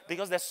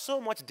 Because there's so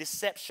much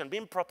deception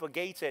being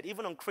propagated,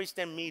 even on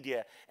Christian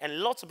media. And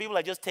lots of people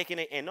are just taking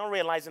it in, not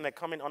realizing they're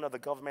coming under the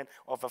government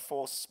of a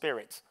false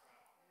spirit.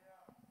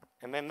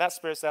 And then that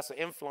spirit starts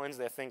to influence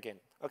their thinking.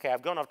 Okay,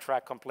 I've gone off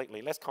track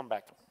completely. Let's come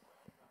back.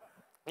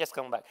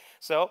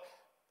 So,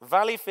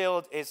 valley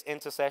filled is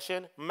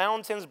intercession.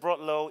 Mountains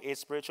brought low is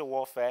spiritual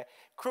warfare.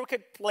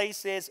 Crooked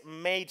places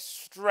made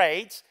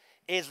straight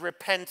is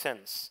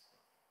repentance.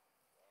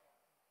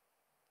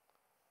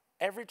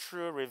 Every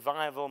true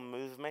revival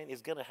movement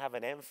is going to have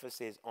an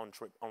emphasis on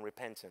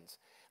repentance.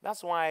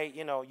 That's why,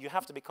 you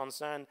have to be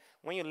concerned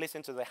when you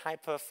listen to the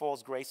hyper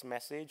false grace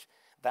message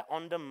that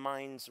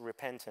undermines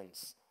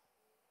repentance.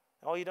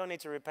 Oh, you don't need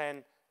to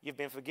repent. You've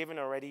been forgiven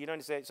already. You don't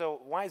need to say,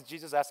 so why is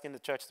Jesus asking the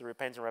church to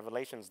repent in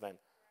Revelations then?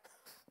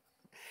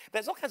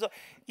 There's all kinds of,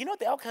 there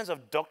are all kinds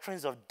of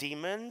doctrines of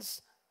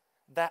demons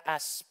that are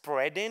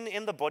spreading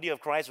in the body of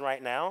Christ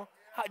right now.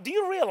 Do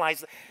you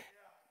realize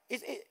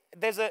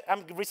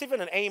I'm receiving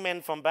an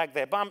amen from back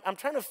there, but I'm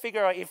trying to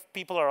figure out if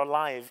people are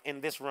alive in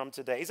this room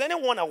today. Is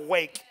anyone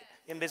awake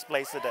in this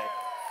place today?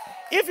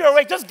 If you're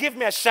awake, just give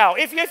me a shout.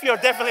 If you're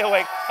definitely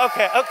awake,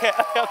 okay.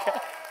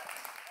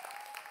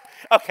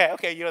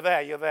 Okay, you're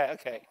there,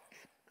 okay.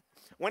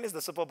 When is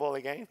the Super Bowl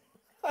again?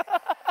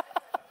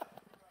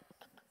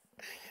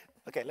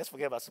 Okay, let's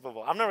forget about Super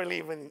Bowl. I'm not really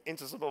even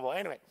into Super Bowl.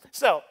 Anyway,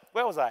 so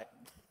where was I?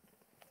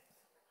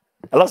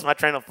 I lost my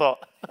train of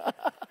thought.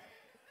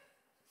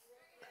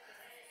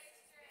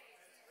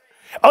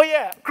 Oh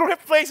yeah, crooked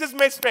places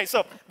made straight.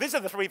 So these are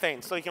the three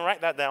things. So you can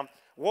write that down.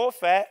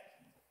 Warfare,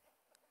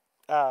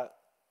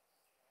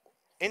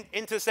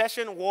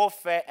 intercession,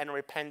 warfare, and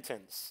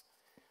repentance.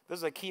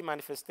 Those are key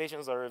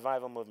manifestations of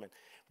revival movement.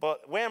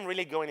 But where I'm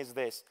really going is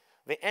this.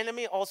 The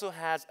enemy also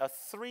has a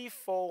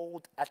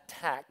threefold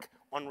attack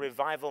on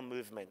revival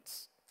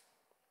movements.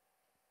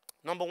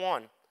 Number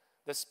one,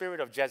 the spirit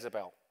of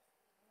Jezebel.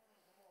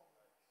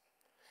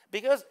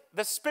 Because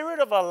the spirit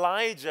of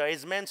Elijah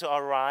is meant to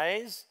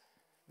arise,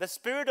 the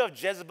spirit of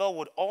Jezebel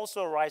would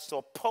also arise to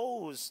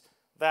oppose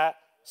that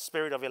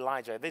spirit of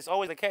Elijah. This is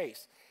always the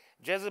case.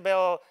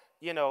 Jezebel,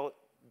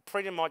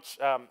 pretty much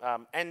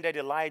ended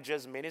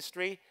Elijah's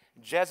ministry.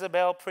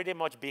 Jezebel pretty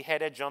much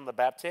beheaded John the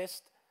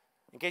Baptist.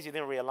 In case you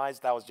didn't realize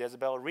that was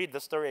Jezebel, read the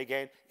story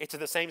again. It's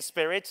the same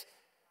spirit.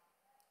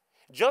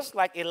 Just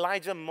like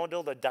Elijah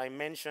modeled a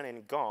dimension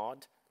in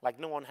God, like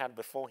no one had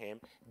before him,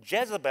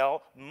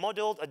 Jezebel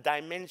modeled a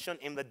dimension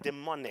in the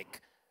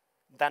demonic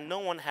that no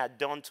one had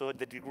done to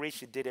the degree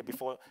she did it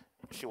before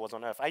she was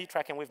on earth. Are you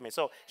tracking with me?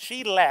 So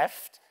she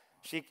left,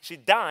 she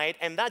died,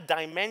 and that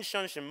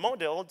dimension she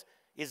modeled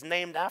is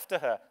named after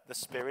her, the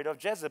spirit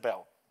of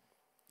Jezebel.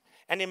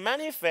 And it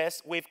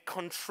manifests with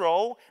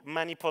control,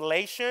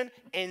 manipulation,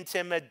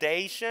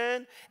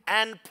 intimidation,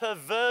 and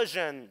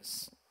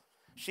perversions.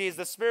 She is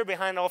the spirit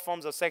behind all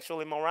forms of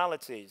sexual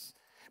immoralities.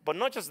 But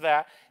not just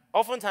that,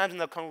 oftentimes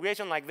in a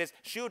congregation like this,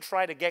 she will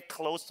try to get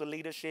close to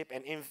leadership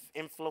and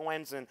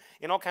influence and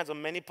in all kinds of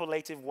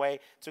manipulative way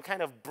to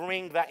kind of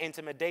bring that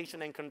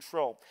intimidation and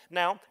control.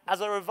 Now,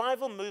 as a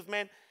revival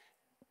movement,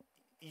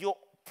 you're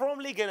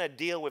probably going to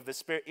deal with the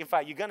spirit. In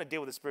fact, you're going to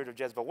deal with the spirit of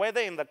Jezebel, whether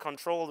in the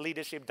control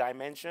leadership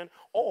dimension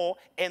or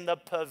in the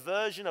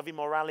perversion of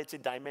immorality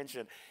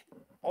dimension.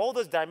 All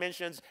those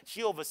dimensions,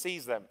 she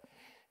oversees them.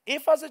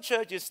 If as a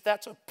church you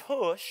start to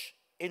push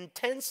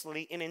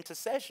intensely in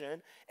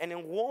intercession and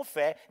in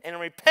warfare and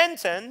in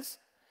repentance,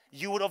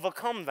 you would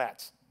overcome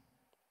that.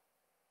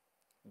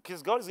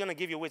 Because God is going to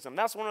give you wisdom.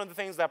 That's one of the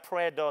things that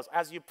prayer does.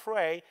 As you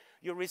pray,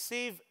 you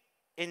receive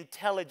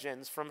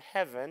intelligence from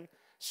heaven,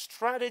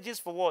 strategies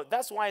for war.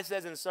 That's why it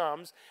says in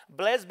Psalms,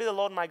 blessed be the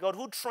Lord my God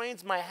who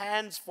trains my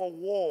hands for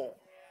war.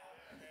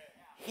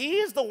 He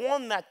is the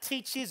one that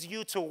teaches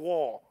you to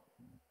war.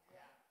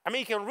 I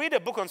mean, you can read a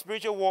book on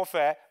spiritual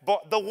warfare,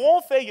 but the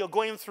warfare you're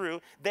going through,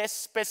 there's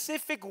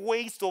specific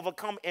ways to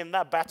overcome in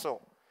that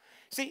battle.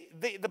 See,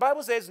 the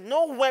Bible says,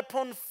 no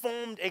weapon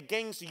formed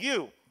against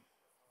you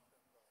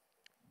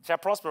shall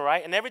prosper,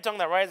 right? And every tongue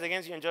that rises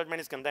against you in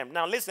judgment is condemned.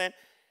 Now listen,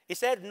 it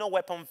said no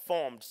weapon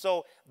formed.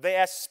 So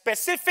there are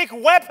specific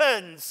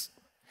weapons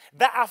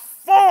that are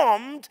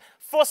formed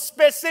for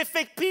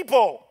specific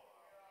people.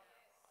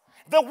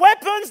 The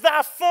weapons that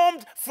are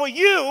formed for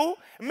you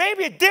may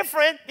be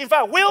different, in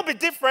fact, will be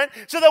different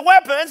to the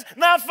weapons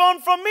that are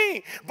formed for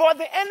me. But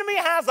the enemy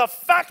has a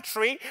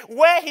factory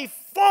where he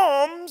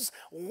forms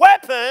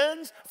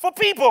weapons for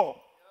people.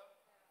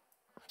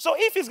 So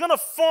if he's going to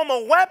form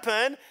a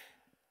weapon,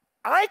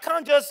 I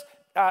can't just,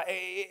 how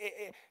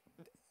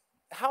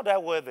do I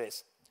word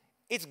this?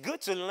 It's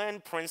good to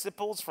learn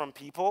principles from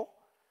people,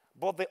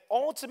 but the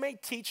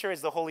ultimate teacher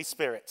is the Holy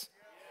Spirit.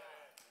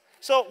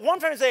 So what I'm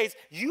trying to say is,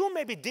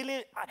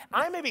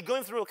 I may be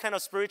going through a kind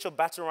of spiritual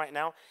battle right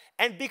now,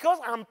 and because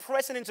I'm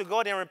pressing into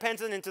God in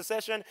repentance,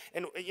 intercession,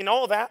 and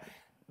all that,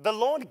 the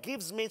Lord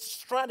gives me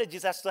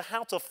strategies as to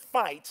how to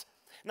fight.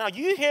 Now,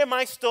 you hear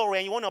my story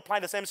and you want to apply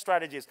the same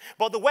strategies,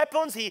 but the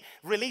weapons he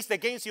released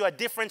against you are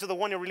different to the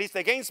one he released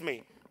against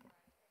me.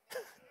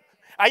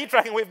 Are you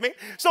tracking with me?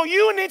 So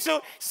you need to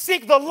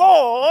seek the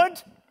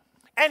Lord,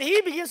 and he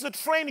begins to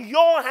train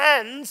your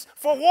hands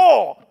for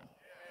war.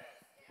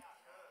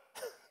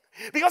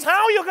 Because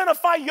how are you going to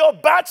fight your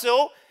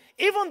battle,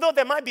 even though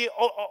there might be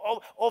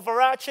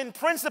overarching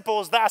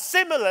principles that are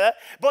similar,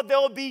 but there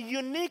will be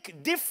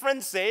unique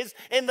differences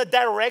in the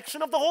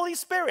direction of the Holy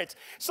Spirit.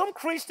 Some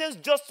Christians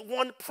just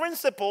want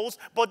principles,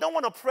 but don't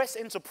want to press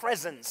into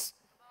presence.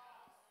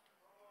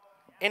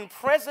 In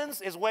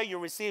presence is where you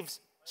receive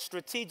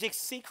strategic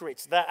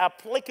secrets that are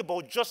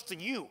applicable just to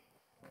you.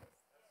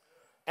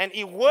 And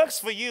it works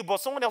for you, but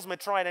someone else may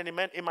try it and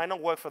it might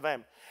not work for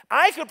them.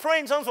 I could pray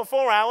in tongues for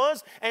 4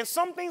 hours and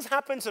some things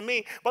happen to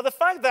me, but the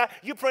fact that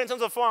you pray in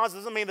tongues for 4 hours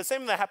doesn't mean the same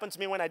thing that happened to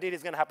me when I did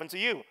is going to happen to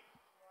you.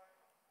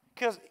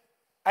 Because,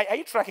 are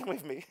you tracking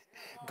with me?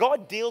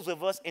 God deals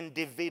with us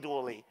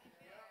individually.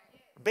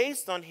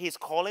 Based on his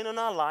calling on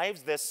our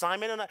lives, the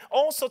assignment on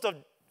all sorts of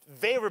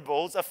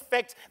variables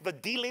affect the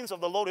dealings of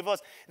the Lord with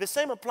us. The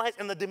same applies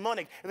in the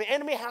demonic. The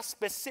enemy has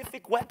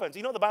specific weapons.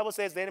 You know the Bible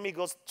says the enemy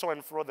goes to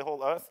and fro the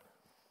whole earth?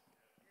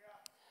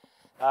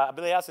 I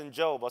believe that's in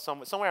Job or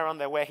somewhere around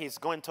there where he's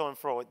going to and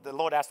fro. The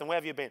Lord asked him, where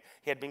have you been?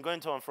 He had been going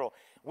to and fro.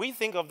 We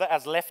think of that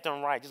as left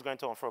and right, just going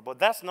to and fro. But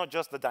that's not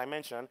just the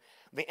dimension.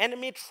 The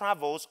enemy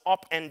travels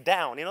up and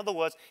down. In other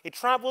words, it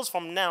travels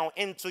from now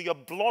into your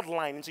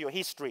bloodline, into your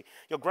history.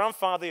 Your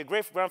grandfather, your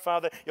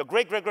great-grandfather, your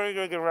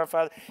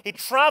great-great-great-great-grandfather. He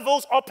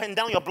travels up and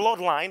down your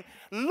bloodline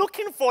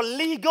looking for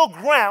legal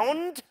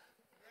ground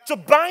to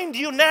bind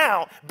you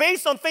now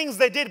based on things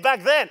they did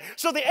back then.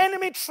 So the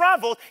enemy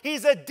travels.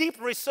 He's a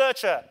deep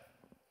researcher.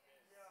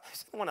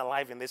 Is anyone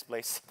alive in this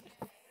place?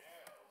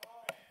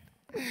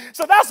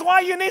 So that's why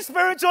you need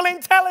spiritual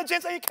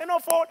intelligence, and you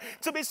cannot afford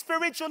to be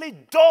spiritually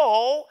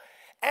dull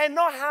and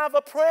not have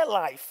a prayer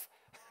life.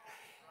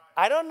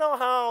 I don't know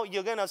how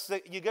you're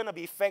gonna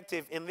be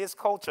effective in this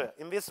culture,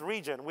 in this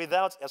region,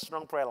 without a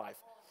strong prayer life.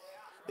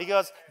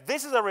 Because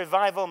this is a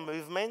revival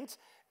movement,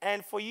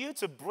 and for you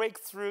to break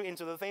through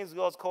into the things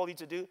God's called you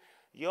to do,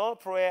 your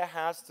prayer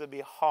has to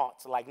be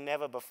hot like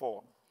never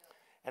before.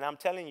 And I'm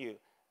telling you,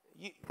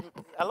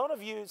 a lot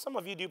of you, some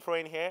of you do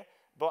pray in here,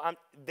 but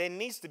there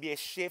needs to be a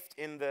shift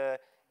in the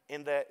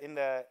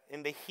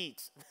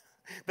heat.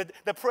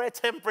 The prayer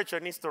temperature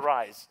needs to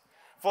rise.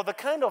 For the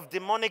kind of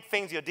demonic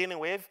things you're dealing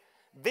with,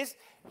 this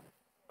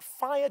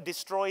fire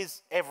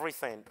destroys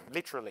everything,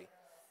 literally,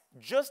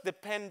 just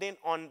depending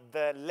on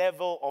the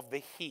level of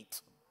the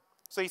heat.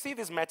 So you see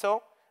this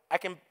metal? I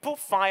can put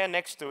fire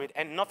next to it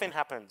and nothing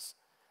happens.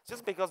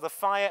 Just because the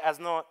fire has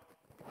not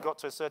got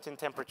to a certain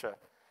temperature.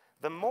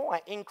 The more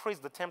I increase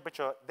the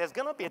temperature, there's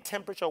going to be a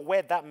temperature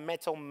where that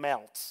metal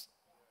melts.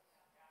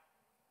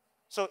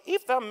 So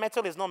if that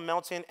metal is not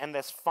melting and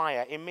there's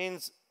fire, it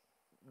means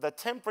the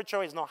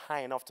temperature is not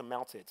high enough to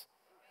melt it.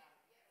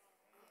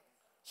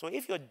 So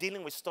if you're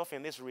dealing with stuff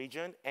in this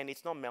region and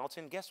it's not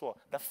melting, guess what?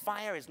 The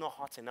fire is not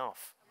hot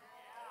enough.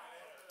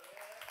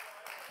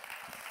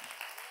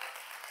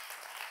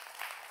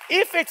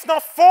 If it's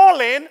not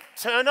falling,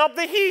 turn up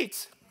the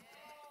heat.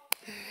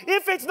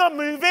 If it's not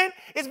moving,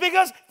 it's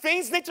because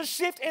things need to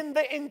shift in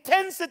the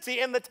intensity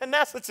and the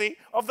tenacity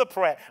of the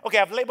prayer. Okay,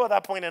 I've labeled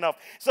that point enough.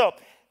 So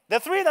the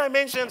three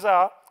dimensions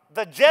are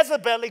the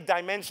Jezebelic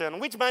dimension,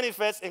 which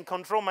manifests in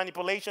control,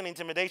 manipulation,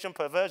 intimidation,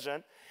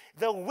 perversion.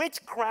 The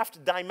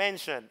witchcraft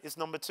dimension is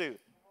number 2,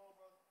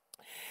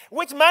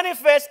 which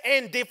manifests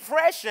in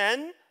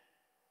depression,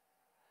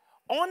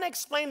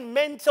 unexplained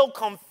mental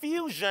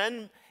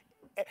confusion.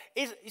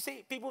 You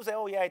see, people say,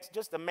 oh yeah, it's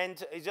just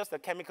a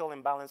chemical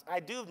imbalance. I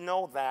do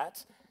know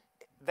that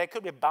there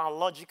could be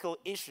biological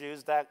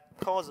issues that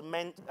cause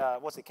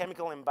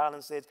chemical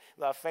imbalances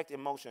that affect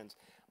emotions.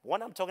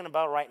 What I'm talking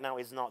about right now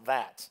is not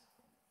that.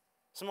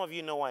 Some of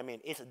you know what I mean.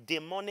 It's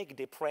demonic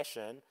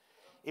depression.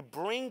 It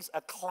brings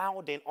a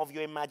clouding of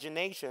your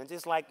imaginations.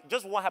 It's like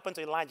just what happened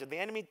to Elijah. The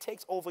enemy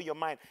takes over your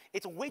mind.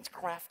 It's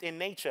witchcraft in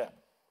nature.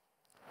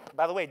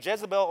 By the way,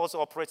 Jezebel also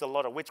operates a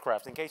lot of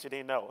witchcraft, in case you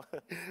didn't know.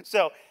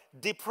 So,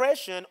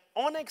 depression,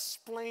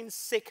 unexplained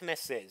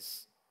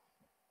sicknesses.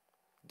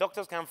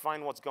 Doctors can't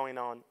find what's going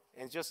on.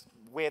 And it's just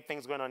weird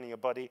things going on in your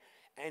body.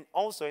 And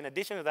also, in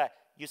addition to that,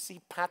 you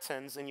see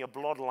patterns in your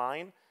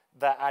bloodline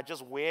that are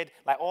just weird.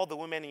 Like all the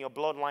women in your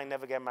bloodline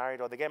never get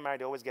married, or they get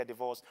married, they always get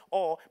divorced.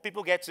 Or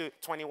people get to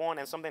 21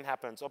 and something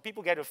happens. Or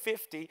people get to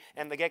 50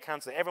 and they get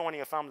cancer. Everyone in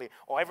your family,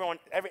 or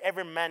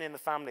every man in the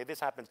family, this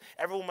happens.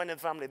 Every woman in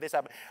the family, this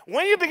happens.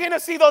 When you begin to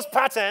see those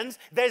patterns,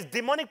 there's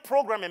demonic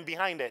programming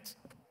behind it.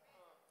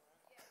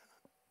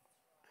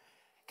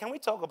 Can we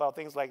talk about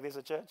things like this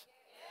at church?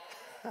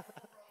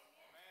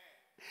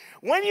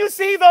 When you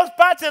see those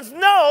patterns,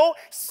 know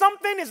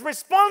something is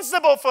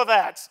responsible for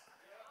that.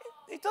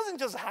 It doesn't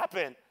just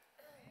happen.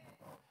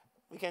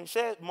 We can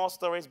share more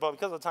stories, but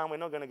because of time, we're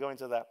not going to go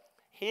into that.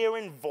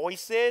 Hearing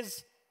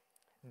voices,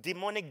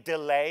 demonic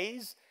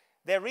delays.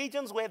 There are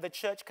regions where the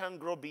church can't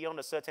grow beyond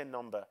a certain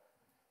number.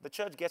 The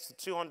church gets to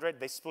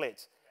 200, they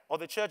split. Or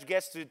the church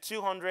gets to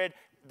 200,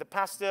 the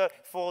pastor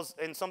falls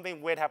and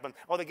something weird happens.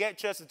 Or they get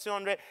church to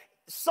 200,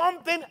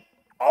 something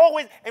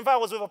always. In fact, I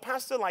was with a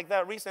pastor like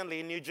that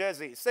recently in New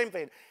Jersey. Same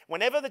thing.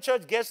 Whenever the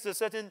church gets to a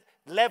certain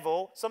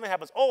level, something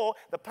happens. Or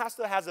the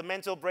pastor has a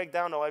mental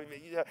breakdown, or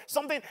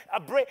something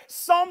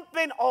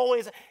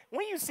always.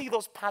 When you see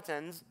those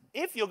patterns,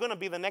 if you're going to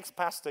be the next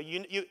pastor,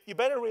 you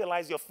better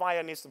realize your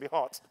fire needs to be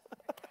hot.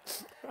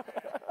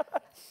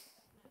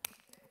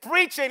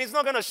 Preaching is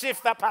not going to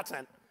shift that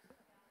pattern.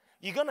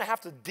 You're going to have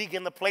to dig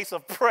in the place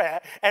of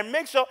prayer and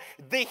make sure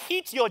the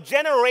heat you're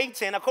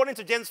generating, according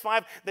to James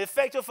 5, the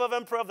effective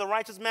fervent prayer of the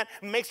righteous man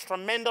makes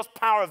tremendous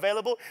power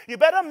available. You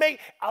better make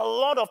a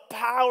lot of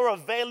power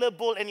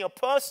available in your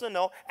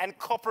personal and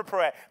corporate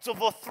prayer to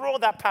overthrow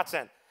that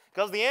pattern.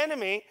 Because the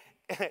enemy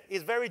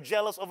is very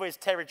jealous over his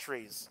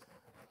territories.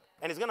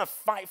 And he's going to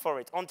fight for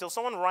it until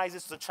someone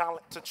rises to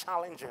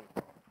challenge him.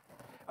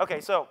 Okay,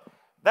 so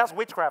that's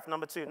witchcraft,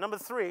 number 2. Number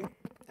 3,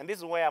 and this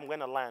is where I'm going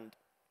to land.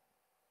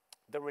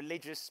 The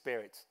religious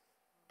spirit.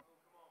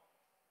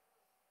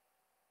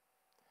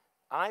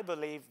 I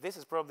believe this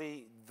is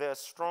probably the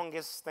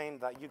strongest thing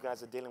that you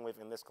guys are dealing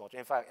with in this culture.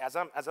 In fact,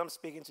 as I'm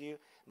speaking to you,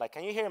 like,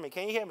 can you hear me?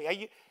 Can you hear me? Are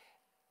you?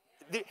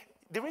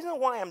 The reason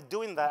why I'm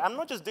doing that, I'm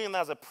not just doing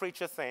that as a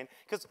preacher thing,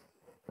 because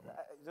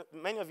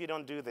many of you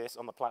don't do this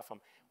on the platform.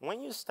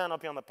 When you stand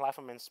up here on the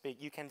platform and speak,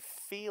 you can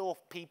feel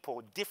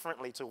people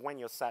differently to when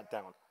you're sat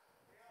down.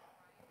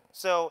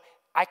 So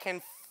I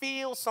can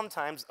feel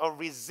sometimes a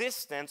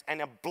resistance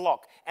and a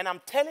block. And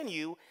I'm telling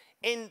you,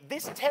 in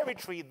this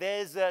territory,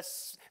 there's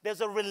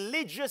a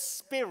religious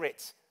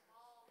spirit.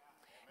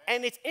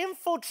 And it's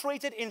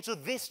infiltrated into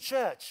this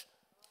church.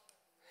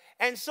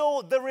 And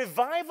so the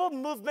revival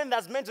movement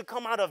that's meant to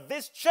come out of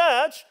this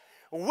church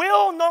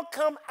will not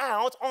come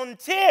out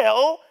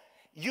until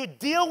you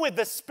deal with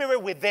the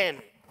spirit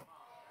within.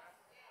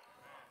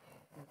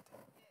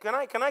 Can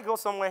I go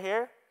somewhere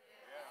here?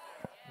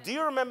 Do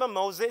you remember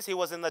Moses? He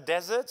was in the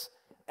desert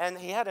and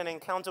he had an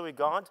encounter with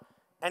God.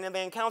 And in the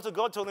encounter,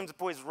 God told him to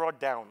put his rod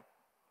down.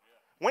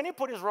 When he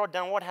put his rod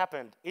down, what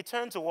happened? It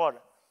turned to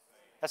what?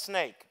 A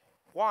snake.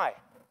 Why?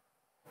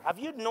 Have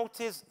you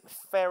noticed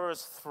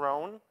Pharaoh's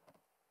throne?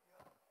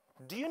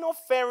 Do you know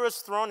Pharaoh's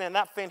throne and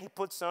that thing he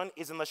puts on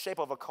is in the shape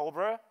of a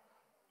cobra?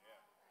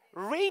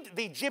 Read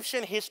the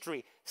Egyptian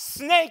history.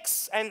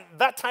 Snakes and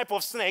that type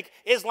of snake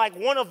is like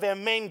one of their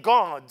main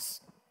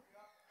gods.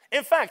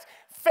 In fact,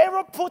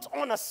 Pharaoh put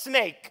on a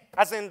snake,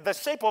 as in the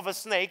shape of a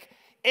snake,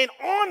 in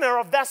honor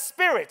of that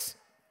spirit.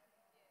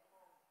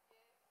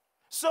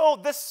 So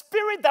the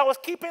spirit that was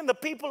keeping the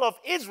people of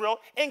Israel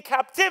in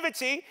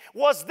captivity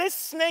was this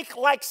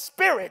snake-like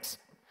spirit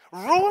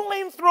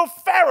ruling through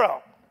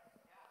Pharaoh.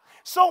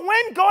 So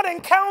when God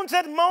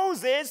encountered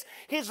Moses,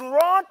 his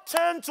rod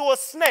turned to a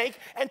snake.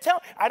 And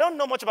I don't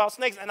know much about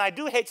snakes, and I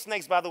do hate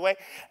snakes, by the way.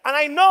 And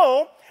I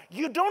know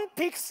you don't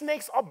pick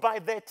snakes up by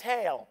their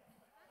tail.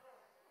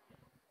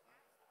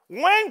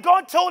 When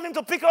God told him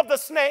to pick up the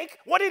snake,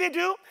 what did he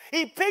do?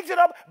 He picked it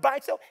up by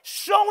itself,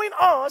 showing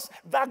us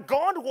that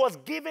God was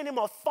giving him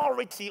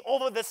authority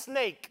over the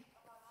snake.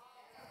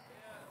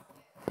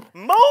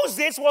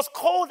 Moses was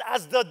called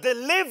as the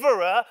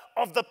deliverer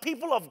of the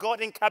people of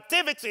God in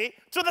captivity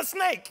to the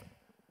snake.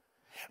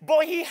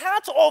 But he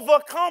had to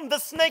overcome the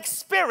snake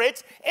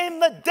spirit in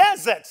the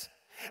desert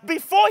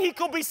before he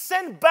could be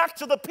sent back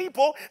to the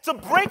people to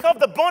break up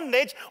the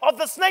bondage of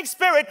the snake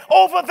spirit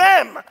over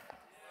them.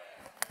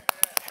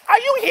 Are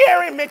you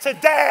hearing me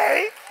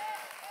today?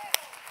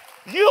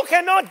 You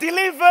cannot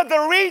deliver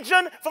the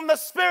region from the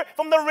spirit,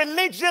 from the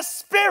religious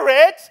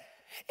spirit,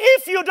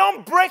 if you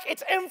don't break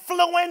its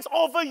influence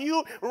over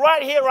you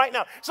right here, right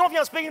now. Some of you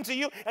are speaking to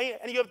you,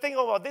 and you're thinking,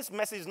 oh, well, this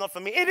message is not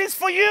for me. It is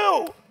for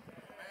you.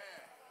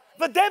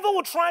 The devil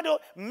will try to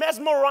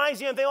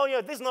mesmerize you and think, oh, yeah,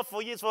 this is not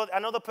for you. It's for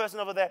another person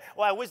over there.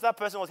 Oh, I wish that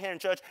person was here in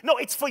church. No,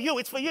 it's for you.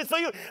 It's for you. It's for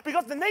you.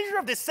 Because the nature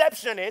of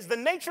deception is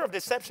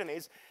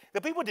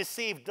the people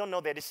deceived don't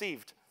know they're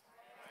deceived.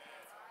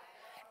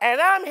 And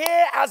I'm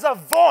here as a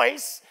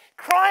voice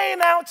crying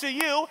out to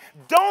you,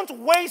 don't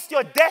waste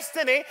your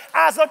destiny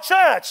as a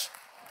church.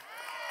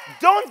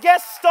 Don't get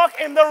stuck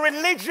in the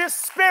religious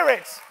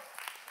spirit.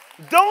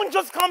 Don't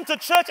just come to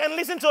church and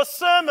listen to a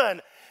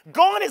sermon.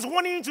 God is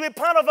wanting you to be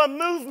part of a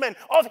movement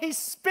of his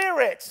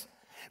spirit.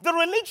 The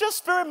religious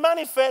spirit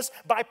manifests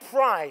by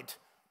pride,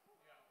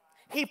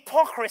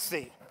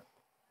 hypocrisy,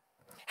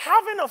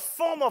 having a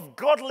form of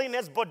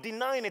godliness but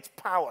denying its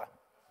power.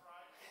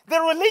 The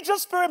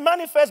religious spirit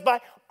manifests by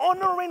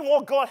honoring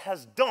what God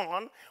has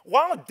done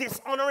while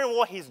dishonoring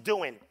what he's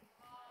doing.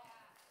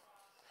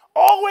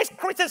 Always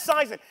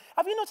criticizing.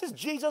 Have you noticed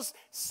Jesus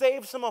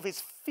saved some of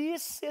his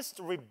fiercest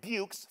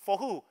rebukes for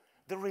who?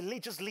 The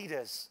religious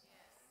leaders.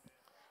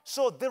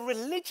 So the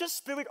religious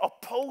spirit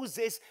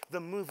opposes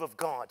the move of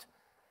God.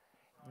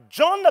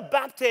 John the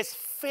Baptist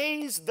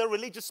faced the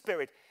religious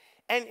spirit,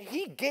 and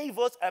he gave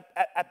us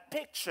a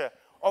picture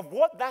of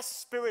what that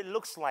spirit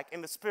looks like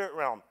in the spirit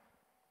realm.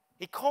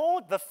 He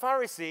called the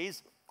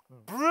Pharisees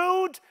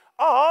brood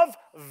of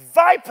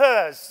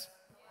vipers.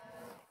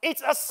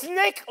 It's a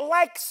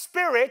snake-like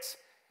spirit.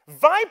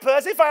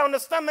 Vipers, if I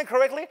understand them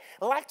correctly,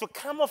 like to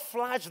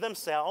camouflage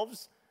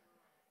themselves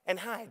and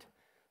hide.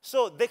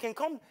 So they can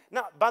come.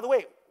 Now, by the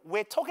way,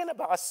 we're talking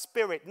about a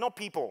spirit, not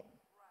people.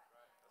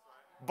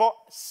 But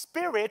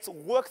spirits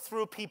work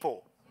through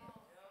people.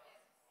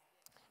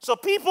 So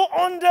people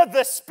under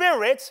the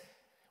spirit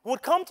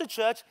would come to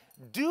church,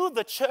 do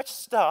the church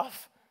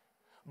stuff,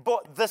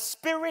 but the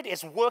spirit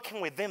is working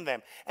within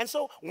them. And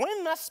so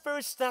when that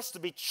spirit starts to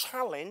be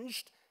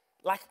challenged,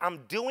 like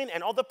I'm doing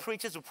and other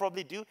preachers will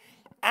probably do,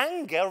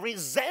 anger,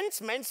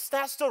 resentment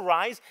starts to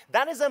rise.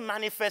 That is a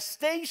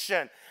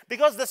manifestation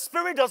because the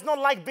spirit does not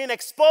like being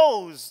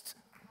exposed.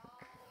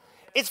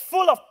 It's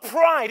full of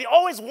pride. It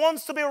always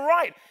wants to be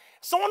right.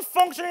 Someone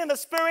functioning in the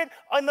spirit,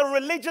 in the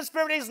religious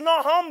spirit, is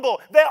not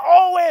humble. They're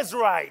always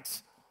right.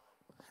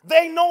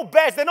 They know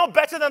best. They know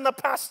better than the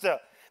pastor.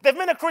 They've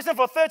been a Christian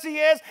for 30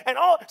 years, and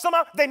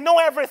somehow they know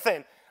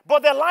everything.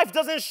 But their life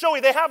doesn't show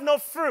it. They have no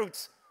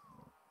fruit.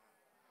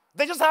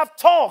 They just have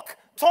talk,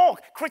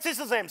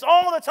 criticisms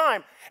all the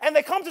time. And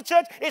they come to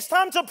church, it's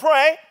time to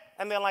pray,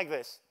 and they're like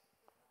this.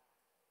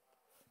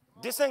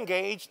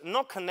 Disengaged,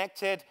 not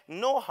connected,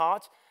 no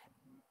heart.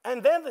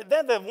 And then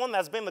the one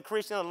that's been the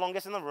Christian the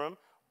longest in the room,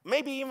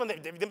 maybe even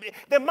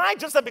they might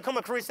just have become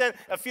a Christian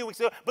a few weeks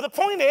ago. But the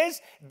point is,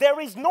 there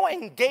is no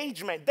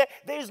engagement.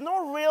 There is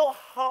no real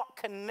heart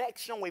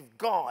connection with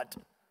God.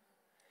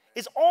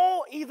 It's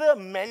all either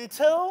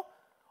mental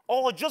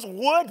or just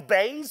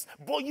word-based,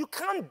 but you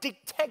can't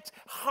detect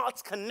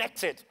hearts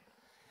connected.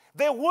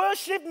 They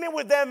worship me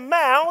with their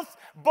mouth,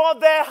 but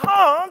their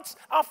hearts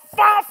are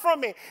far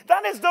from me.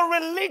 That is the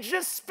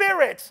religious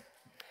spirit.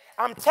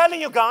 I'm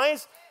telling you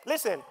guys,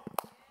 listen,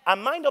 I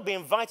might not be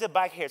invited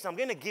back here, so I'm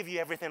going to give you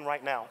everything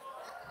right now.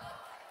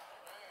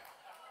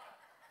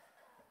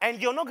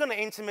 And you're not going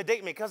to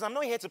intimidate me because I'm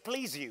not here to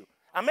please you.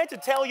 I'm here to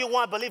tell you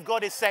what I believe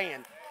God is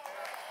saying.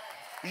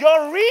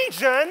 Your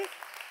region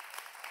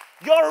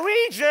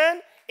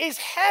is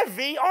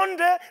heavy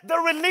under the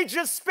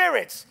religious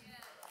spirit.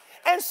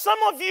 And some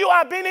of you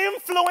are being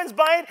influenced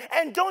by it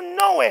and don't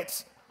know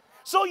it.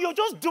 So you're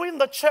just doing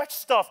the church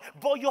stuff,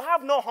 but you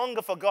have no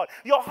hunger for God.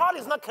 Your heart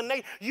is not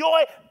connected.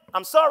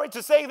 I'm sorry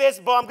to say this,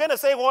 but I'm going to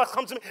say what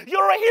comes to me.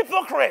 You're a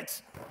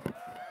hypocrite.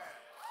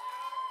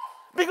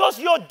 Because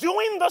you're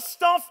doing the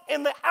stuff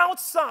in the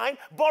outside,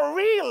 but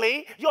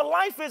really, your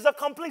life is a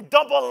complete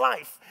double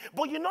life.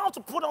 But you know how to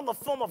put on the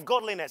form of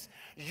godliness.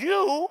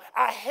 You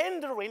are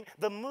hindering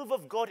the move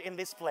of God in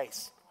this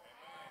place.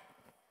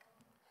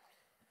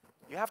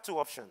 You have two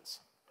options.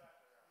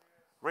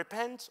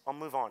 Repent or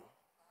move on.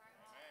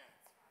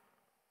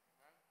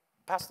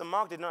 Pastor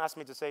Mark did not ask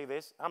me to say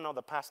this. I'm not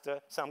the pastor,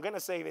 so I'm going to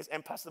say this,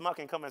 and Pastor Mark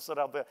can come and sort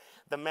out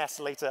the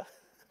mess later.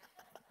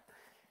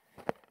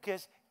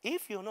 Because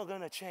if you're not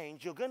going to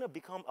change, you're going to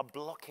become a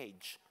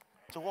blockage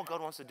to what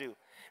God wants to do.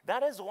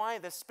 That is why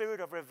the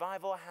spirit of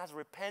revival has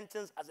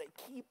repentance as a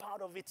key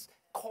part of its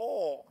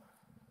core.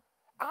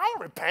 I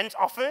repent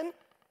often,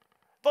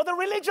 but the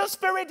religious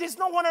spirit does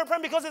not want to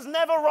repent because it's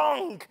never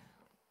wrong.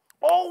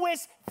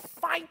 Always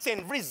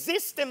fighting,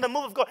 resisting the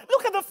move of God.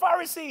 Look at the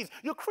Pharisees.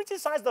 You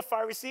criticize the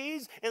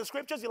Pharisees in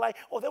scriptures. You're like,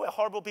 oh, they were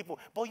horrible people.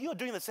 But you're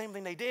doing the same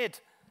thing they did.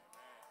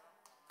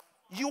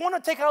 You want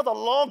to take out the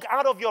log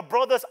out of your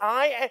brother's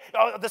eye,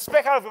 the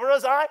speck out of your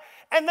brother's eye,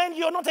 and then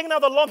you're not taking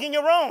out the log in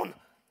your own.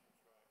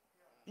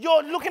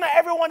 You're looking at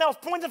everyone else,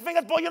 pointing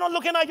fingers, but you're not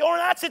looking at your own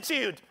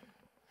attitude.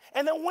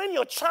 And then when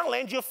you're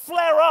challenged, you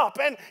flare up,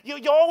 and you're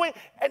always,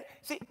 and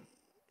see,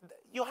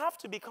 you have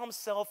to become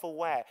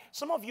self-aware.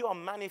 Some of you are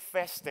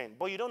manifesting,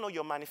 but you don't know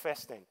you're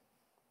manifesting.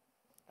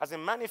 As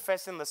in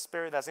manifesting the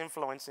spirit that's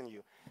influencing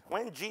you.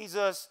 When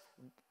Jesus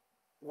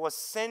was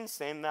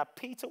sensing that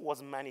Peter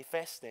was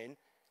manifesting,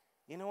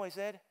 you know what he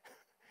said?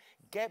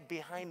 Get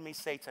behind me,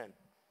 Satan.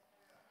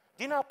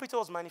 Do you know how Peter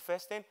was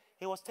manifesting?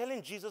 He was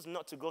telling Jesus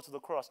not to go to the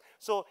cross.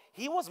 So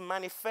he was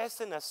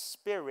manifesting a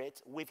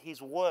spirit with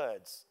his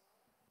words.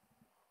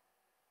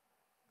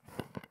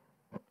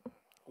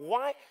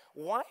 Why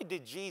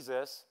did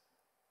Jesus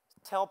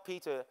tell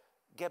Peter,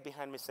 get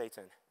behind me,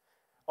 Satan?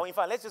 Or in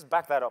fact, let's just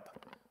back that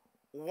up.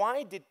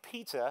 Why did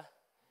Peter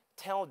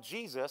tell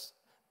Jesus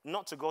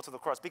not to go to the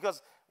cross?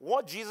 Because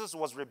what Jesus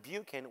was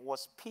rebuking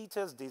was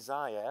Peter's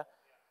desire,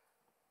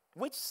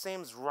 which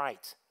seems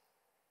right.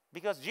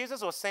 Because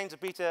Jesus was saying to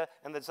Peter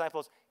and the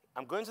disciples,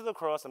 I'm going to the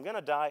cross, I'm going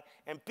to die.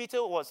 And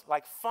Peter was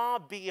like, far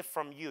be it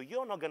from you.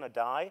 You're not going to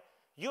die.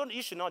 You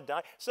should not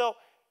die. So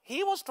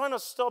he was trying to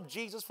stop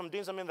Jesus from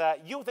doing something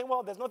that you think,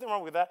 well, there's nothing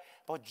wrong with that.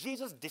 But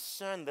Jesus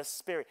discerned the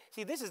spirit.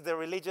 See, this is the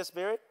religious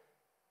spirit.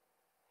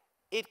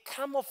 It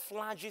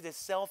camouflages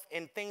itself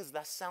in things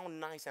that sound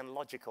nice and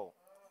logical.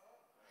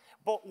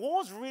 But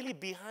what was really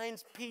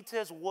behind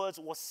Peter's words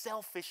was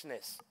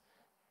selfishness.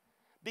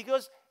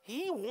 Because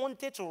he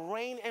wanted to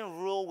reign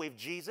and rule with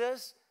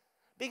Jesus.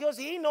 Because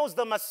he knows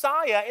the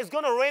Messiah is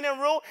going to reign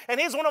and rule. And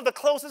he's one of the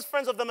closest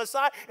friends of the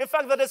Messiah. In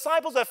fact, the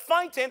disciples are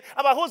fighting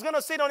about who's going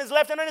to sit on his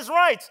left and on his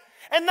right.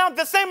 And now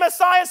the same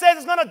Messiah says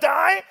he's going to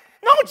die.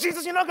 No,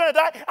 Jesus, you're not going to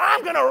die.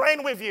 I'm going to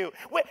reign with you.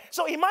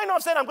 So he might not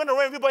have said, I'm going to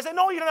reign with you. But he said,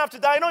 no, you don't have to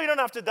die. No, you don't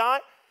have to die.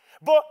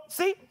 But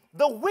see,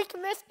 the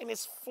weakness in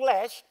his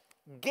flesh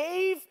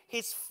gave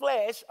his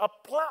flesh a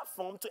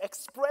platform to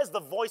express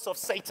the voice of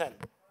Satan.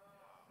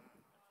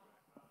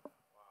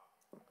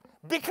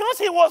 Because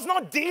he was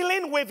not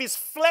dealing with his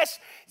flesh.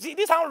 See,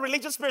 this is how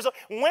religious spirits are.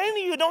 When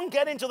you don't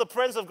get into the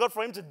presence of God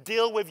for him to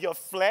deal with your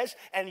flesh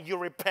and you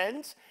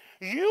repent,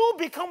 you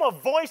become a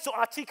voice to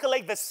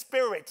articulate the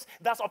spirit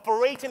that's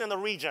operating in the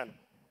region.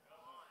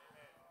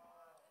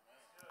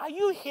 Are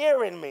you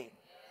hearing me?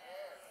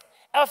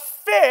 A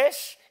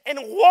fish in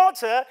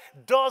water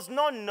does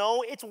not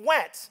know it's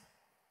wet.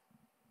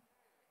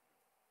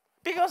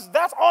 Because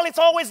that's all it's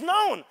always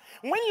known.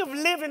 When you've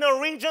lived in a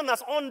region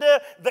that's under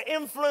the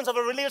influence of a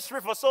religious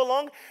spirit for so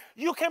long,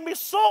 you can be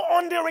so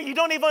under it you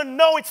don't even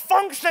know it's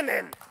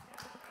functioning.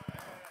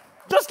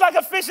 Just like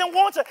a fish in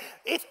water.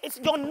 It's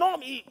your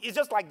norm. It's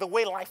just like the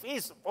way life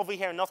is over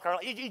here in North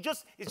Carolina. It's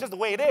just the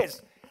way it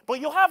is.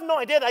 But you have no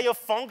idea that you're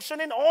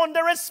functioning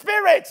under a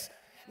spirit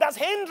that's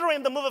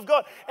hindering the move of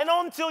God. And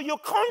until you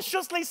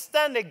consciously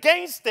stand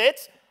against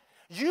it,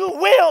 you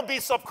will be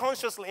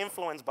subconsciously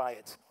influenced by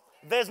it.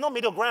 There's no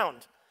middle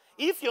ground.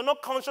 If you're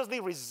not consciously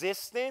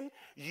resisting,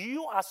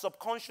 you are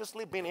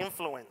subconsciously being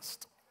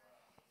influenced.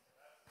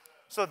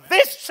 So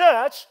this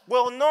church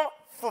will not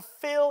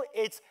fulfill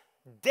its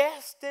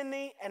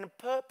destiny and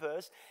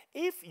purpose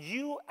if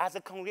you as a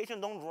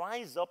congregation don't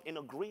rise up in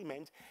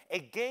agreement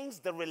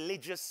against the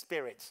religious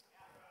spirit.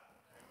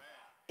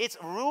 It's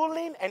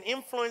ruling and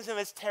influencing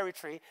this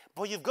territory,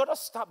 but you've got to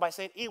start by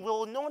saying it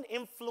will not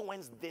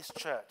influence this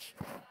church.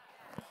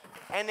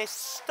 And it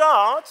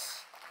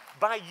starts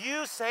by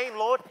you saying,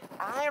 Lord,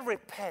 I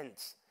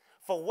repent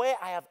for where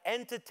I have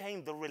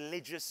entertained the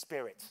religious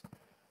spirit.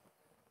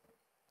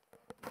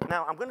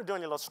 Now, I'm going to do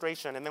an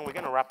illustration, and then we're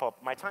going to wrap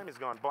up. My time is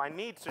gone, but I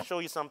need to show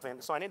you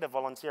something, so I need a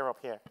volunteer up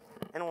here.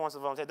 Anyone wants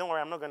to volunteer? Don't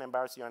worry, I'm not going to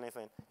embarrass you or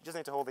anything. You just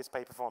need to hold this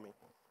paper for me.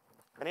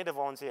 I need a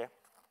volunteer.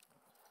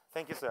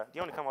 Thank you, sir. Do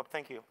you want to come up?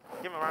 Thank you.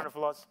 Give him a round of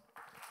applause.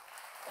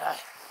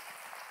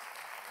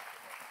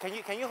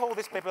 Can you hold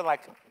this paper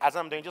like, as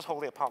I'm doing, just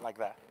hold it apart like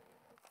that.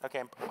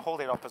 Okay,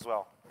 hold it up as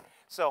well.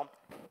 So,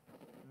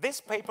 this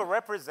paper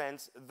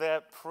represents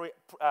the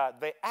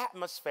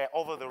atmosphere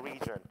over the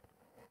region.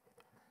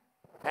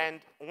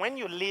 And when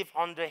you live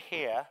under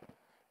here,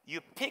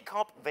 you pick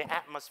up the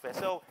atmosphere.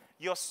 So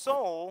your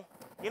soul,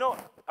 you know,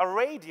 a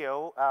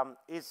radio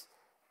is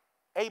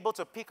able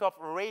to pick up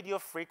radio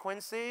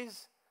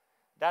frequencies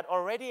that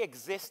already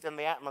exist in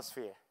the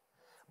atmosphere.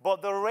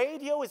 But the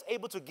radio is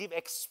able to give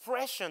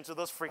expression to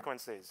those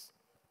frequencies.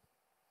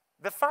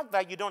 The fact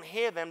that you don't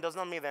hear them does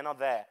not mean they're not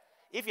there.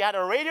 If you had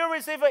a radio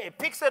receiver, it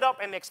picks it up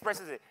and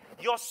expresses it.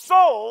 Your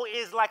soul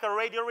is like a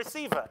radio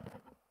receiver.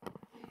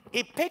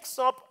 It picks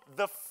up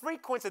the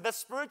frequency, the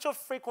spiritual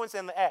frequency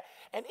in the air.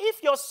 And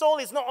if your soul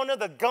is not under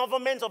the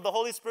government of the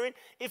Holy Spirit,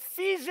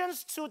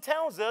 Ephesians 2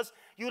 tells us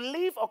you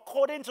live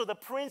according to the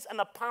prince and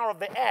the power of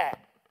the air.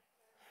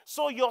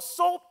 So your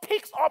soul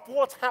picks up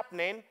what's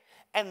happening,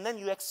 and then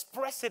you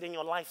express it in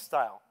your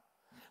lifestyle.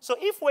 So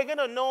if we're going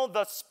to know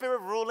the spirit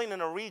ruling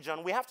in a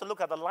region, we have to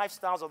look at the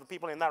lifestyles of the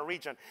people in that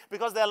region,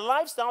 because their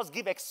lifestyles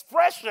give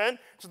expression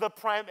to the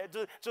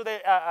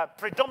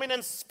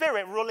predominant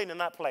spirit ruling in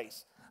that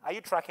place. Are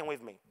you tracking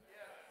with me?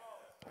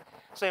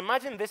 So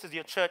imagine this is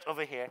your church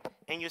over here,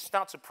 and you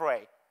start to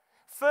pray.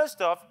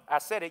 First off, I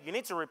said it, you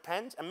need to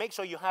repent and make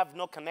sure you have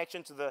no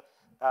connection to the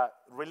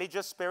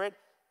religious spirit,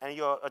 and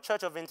you're a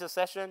church of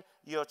intercession,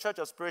 you're a church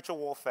of spiritual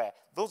warfare.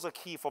 Those are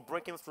key for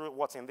breaking through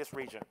what's in this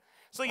region.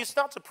 So you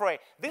start to pray.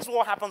 This is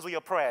what happens with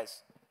your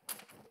prayers.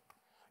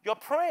 Your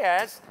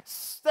prayers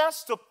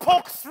starts to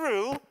poke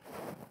through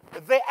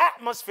the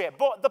atmosphere.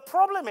 But the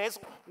problem is,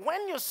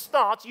 when you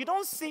start, you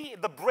don't see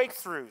the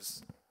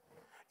breakthroughs.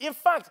 In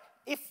fact,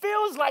 it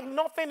feels like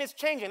nothing is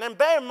changing. And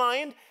bear in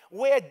mind,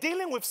 we're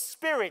dealing with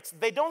spirits.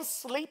 They don't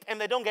sleep and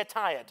they don't get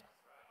tired.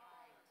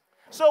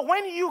 So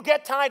when you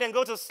get tired and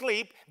go to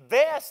sleep,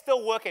 they're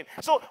still working.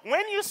 So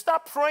when you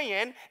start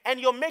praying and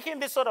you're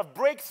making this sort of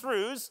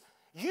breakthroughs,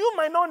 you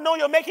might not know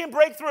you're making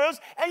breakthroughs,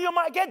 and you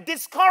might get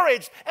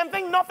discouraged and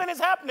think nothing is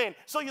happening.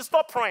 So you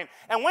stop praying.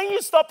 And when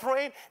you stop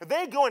praying,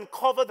 they go and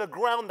cover the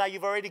ground that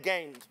you've already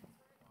gained.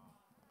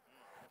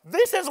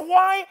 This is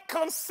why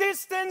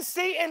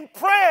consistency in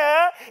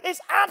prayer is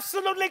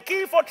absolutely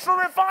key for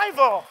true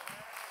revival.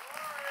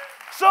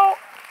 So,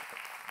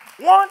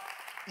 one,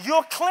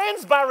 you're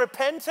cleansed by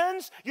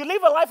repentance, you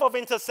live a life of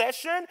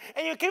intercession,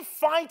 and you keep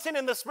fighting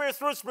in the spirit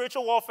through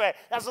spiritual warfare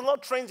as the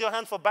Lord trains your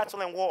hands for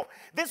battle and war.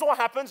 This is what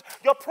happens.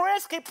 Your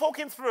prayers keep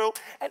poking through,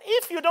 and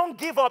if you don't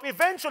give up,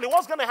 eventually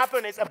what's going to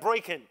happen is a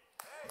breaking.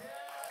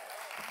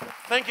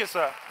 Thank you,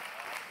 sir.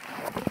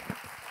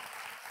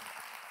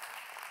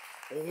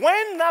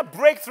 When that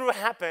breakthrough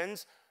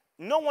happens,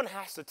 no one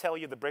has to tell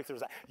you the breakthrough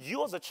is that.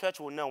 You as a church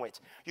will know it.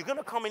 You're going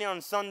to come in here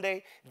on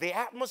Sunday. The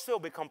atmosphere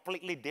will be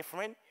completely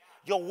different.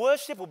 Your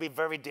worship will be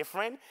very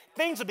different.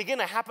 Things will begin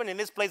to happen in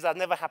this place that have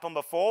never happened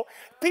before.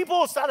 People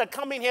will start to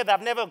come in here that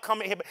have never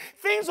come in here.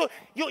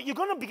 You're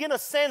going to begin to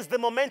sense the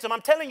momentum.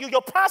 I'm telling you,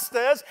 your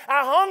pastors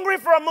are hungry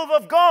for a move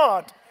of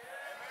God.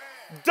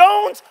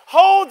 Don't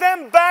hold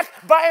them back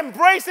by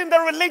embracing the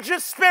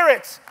religious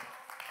spirit.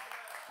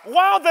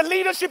 While the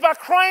leadership are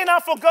crying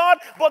out for God,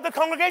 but the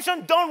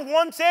congregation don't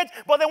want it,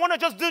 but they want to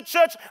just do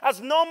church as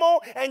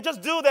normal and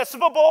just do their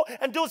Super Bowl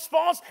and do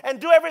sports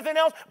and do everything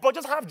else, but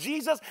just have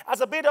Jesus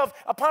as a bit of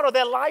a part of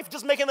their life,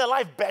 just making their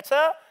life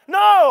better.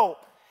 No!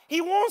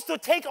 He wants to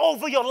take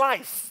over your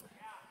life.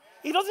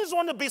 He doesn't just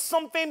want to be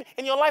something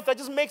in your life that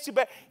just makes you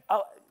better.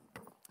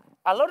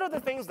 A lot of the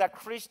things that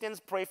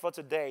Christians pray for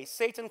today,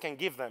 Satan can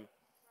give them.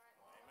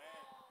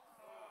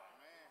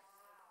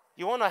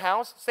 You want a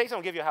house? Satan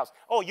will give you a house.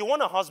 Oh, you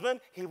want a husband?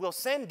 He will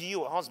send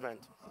you a husband.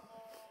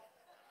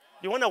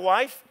 You want a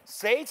wife?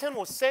 Satan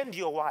will send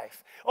you a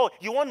wife. Oh,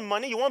 you want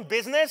money? You want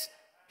business?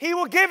 He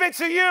will give it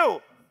to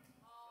you.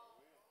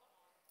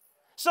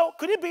 So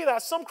could it be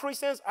that some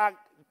Christians are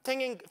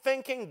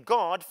thanking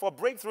God for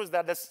breakthroughs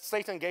that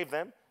Satan gave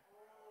them?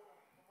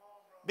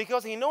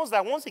 Because he knows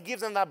that once he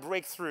gives them that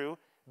breakthrough,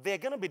 they're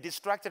going to be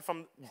distracted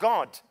from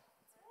God.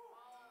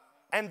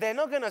 And they're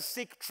not going to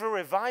seek true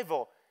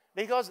revival.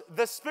 Because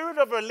the spirit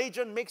of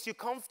religion makes you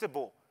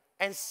comfortable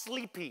and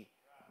sleepy.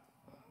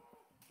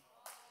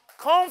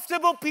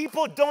 Comfortable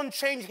people don't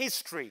change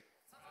history.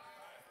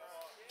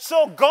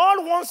 So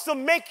God wants to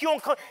make you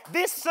uncomfortable.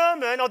 This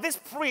sermon or this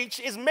preach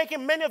is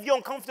making many of you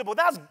uncomfortable.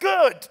 That's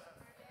good.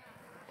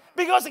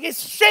 Because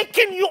it's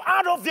shaking you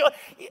out of the...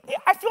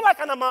 I feel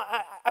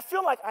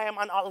like I am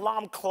an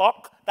alarm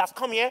clock that's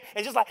come here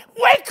and just like,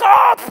 wake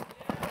up!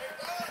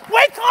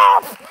 Wake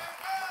up!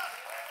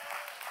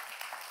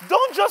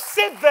 Don't just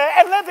sit there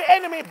and let the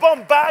enemy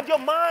bombard your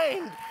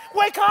mind.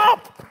 Wake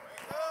up.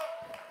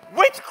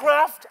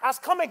 Witchcraft has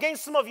come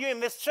against some of you in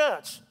this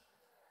church.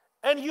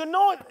 And you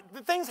know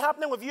the things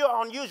happening with you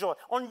are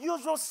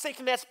unusual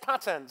sickness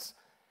patterns.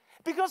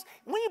 Because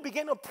when you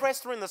begin to press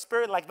through in the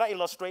spirit like that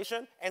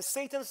illustration, and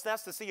Satan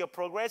starts to see your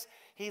progress,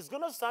 he's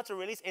going to start to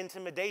release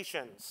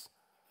intimidations.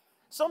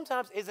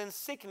 Sometimes it's in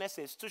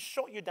sicknesses to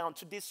shut you down,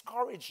 to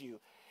discourage you.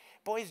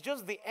 But it's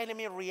just the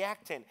enemy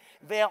reacting.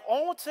 There are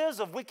altars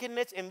of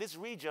wickedness in this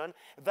region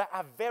that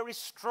are very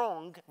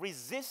strong,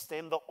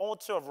 resisting the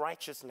altar of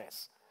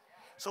righteousness.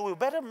 So we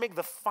better make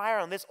the fire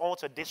on this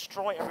altar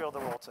destroy every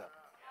other altar.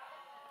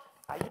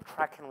 Are you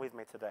tracking with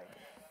me today?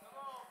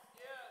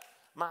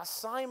 My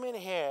assignment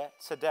here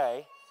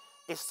today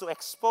is to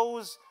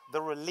expose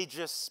the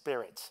religious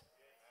spirit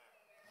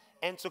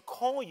and to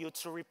call you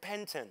to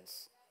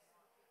repentance.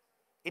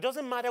 It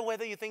doesn't matter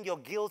whether you think you're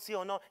guilty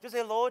or not. Just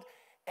say, Lord,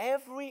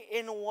 every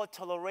inward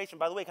toleration.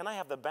 By the way, can I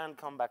have the band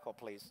come back up,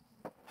 please?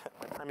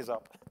 My time is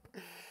up.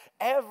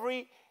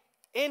 Every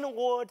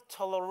inward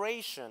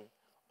toleration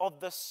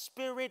of the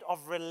spirit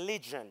of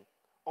religion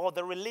or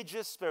the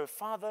religious spirit.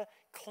 Father,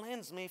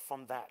 cleanse me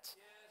from that.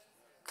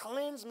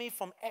 Cleanse me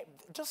from...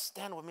 Just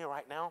stand with me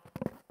right now.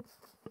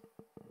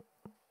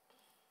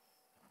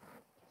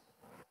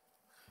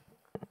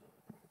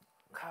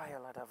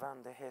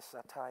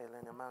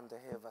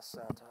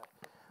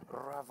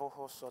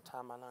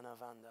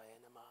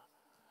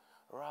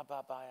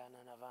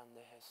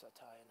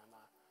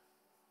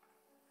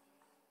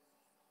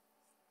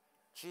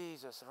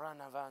 Jesus.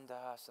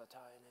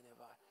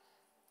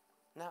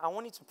 Now, I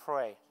want you to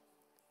pray.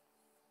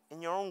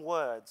 In your own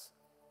words,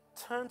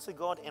 turn to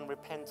God in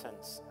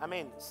repentance. I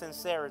mean,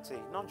 sincerity,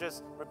 not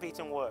just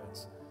repeating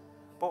words.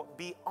 But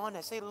be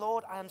honest. Say,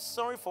 Lord, I am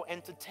sorry for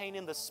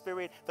entertaining the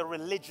spirit, the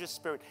religious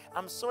spirit.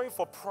 I'm sorry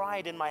for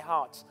pride in my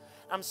heart.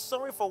 I'm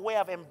sorry for where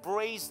I've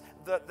embraced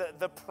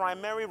the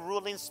primary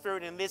ruling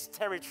spirit in this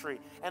territory.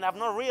 And I've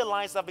not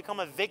realized I've become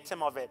a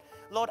victim of it.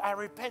 Lord, I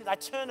repent. I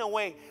turn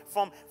away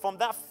from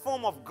that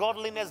form of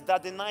godliness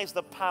that denies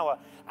the power.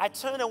 I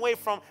turn away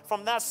from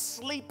that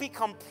sleepy,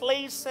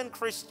 complacent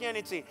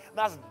Christianity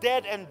that's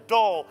dead and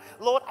dull.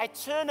 Lord, I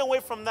turn away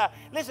from that.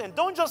 Listen,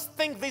 don't just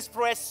think this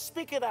prayer.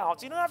 Speak it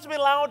out. You don't have to be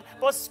loud,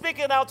 but speak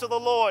it out to the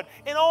Lord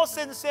in all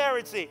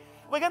sincerity.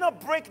 We're going to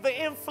break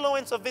the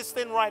influence of this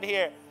thing right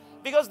here.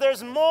 Because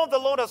there's more the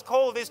Lord has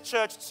called this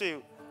church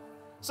to.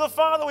 So,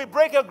 Father, we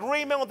break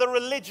agreement with the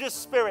religious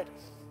spirit.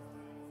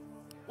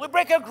 We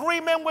break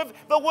agreement with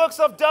the works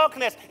of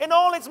darkness in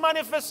all its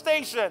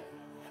manifestation.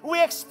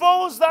 We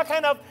expose that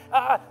kind of,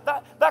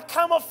 that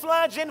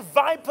camouflaging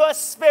viper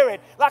spirit,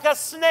 like a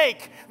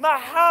snake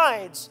that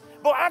hides,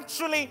 but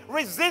actually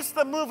resists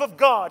the move of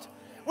God.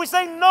 We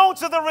say no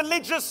to the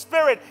religious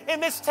spirit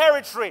in this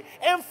territory,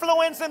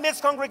 influence in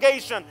this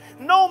congregation.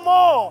 No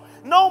more,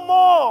 no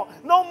more,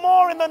 no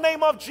more in the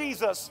name of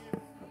Jesus.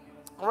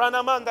 Come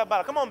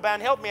on,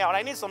 band, help me out.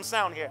 I need some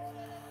sound here.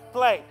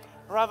 Play.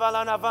 Come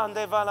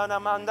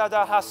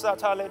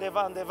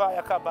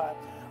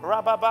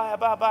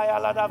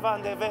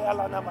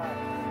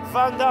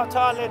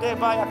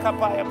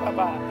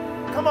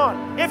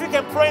on, if you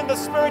can pray in the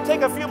spirit,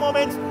 take a few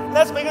moments.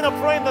 Let's begin to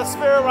pray in the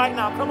spirit right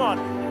now. Come on.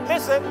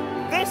 Listen,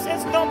 this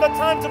is not the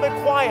time to be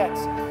quiet.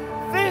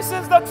 This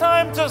is the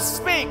time to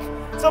speak,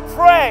 to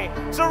pray,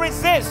 to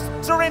resist,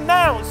 to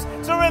renounce,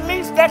 to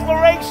release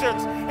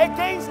declarations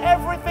against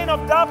everything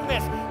of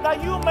darkness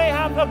that you may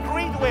have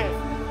agreed with,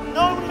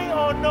 knowingly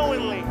or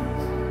unknowingly.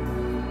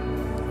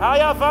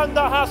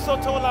 Ayavanda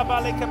hasotola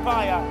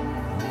balekepaya.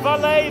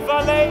 Vale,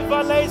 vale,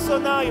 vale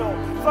sonayo.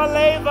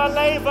 Vale,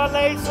 vale,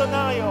 vale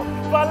sonayo.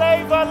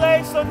 Vale,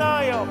 vale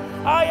sonayo.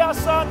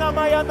 Ayasana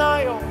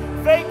mayanayo.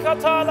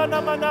 Veikatala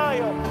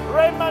namanayo,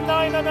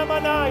 Remanaina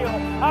namanayo,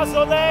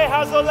 Hazole,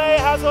 Hazole,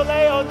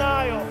 Hazole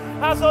onayo,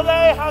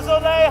 Hazole,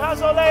 Hazole,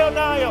 Hazole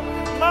onayo,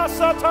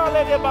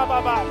 Masatale de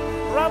Bababa,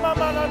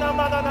 Ramamana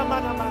namana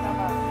namana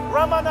manama,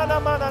 Ramana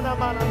namana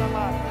namana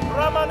nama,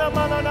 Ramana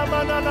mana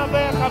namana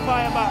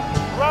navekapayaba,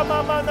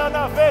 Ramamana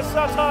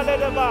navesatale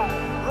de ba,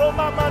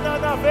 Romamana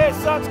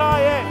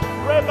navesataye,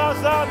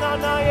 Rebazana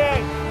naye,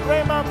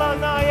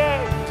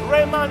 Remamanaye.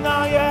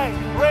 Remanaye,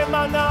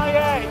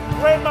 Remanaye,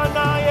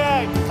 Remanaye,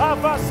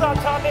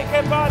 Avasatale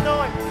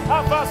Kebanoi,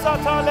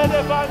 Avasatale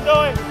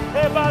Levandoi,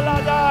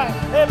 Ebaladai,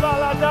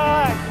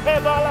 Ebaladai,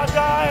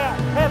 Ebaladaya,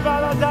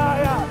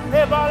 Ebaladaya,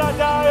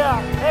 Ebaladaya,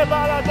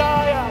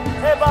 Ebaladaya,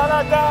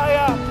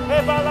 Ebaladaya,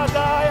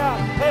 Ebaladaya,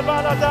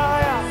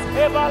 Ebaladaya,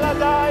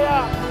 Ebaladaya,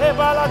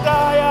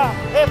 Ebaladaya,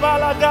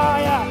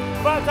 Ebaladaya,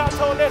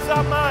 Vatatole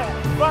Zamai,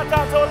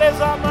 Vatatole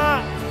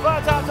Zamai,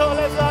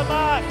 Vatatole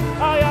Zamai,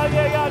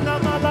 Ayaya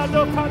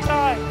Namalado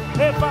Katai,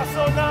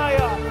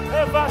 Evasonayo,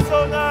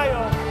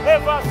 Evasonayo,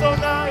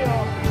 Evasonayo,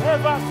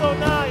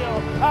 Evasonayo,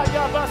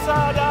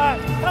 Ayabasada.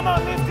 Come on,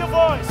 lift your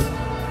voice.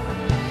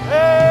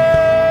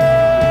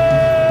 Hey!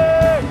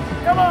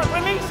 Come on,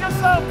 release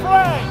yourself,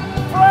 pray,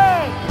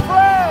 pray,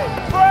 pray,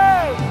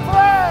 pray,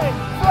 pray,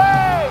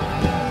 pray.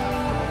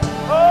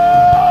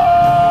 Oh!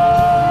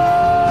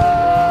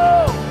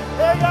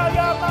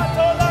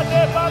 Eyayamatola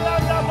de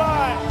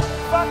Baladabai,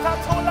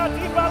 Vakatola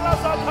di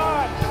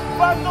Balazatai,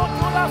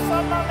 Vanotula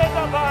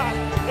Samaledabai,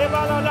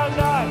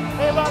 Ebaladai,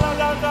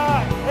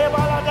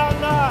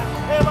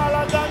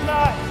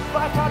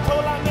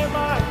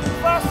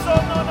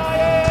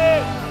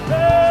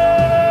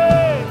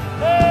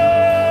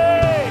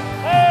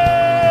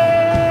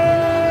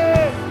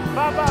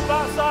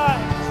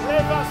 sasai,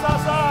 leva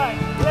sasai,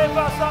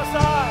 leva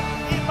sasai,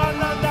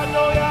 imananda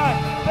doya,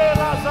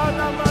 leva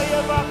zana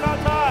mayeva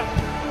katai.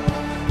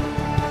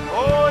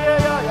 Oh yeah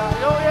yeah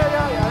yeah, oh yeah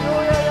yeah yeah,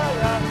 oh yeah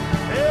yeah yeah.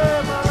 Eh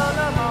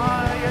malana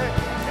maye,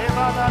 eh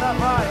balana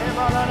ba, eh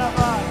balana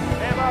ba,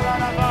 eh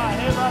balana ba,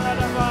 eh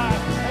balana ba,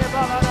 eh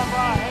balana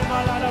ba, eh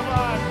balana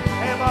ba,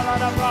 eh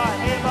balana ba,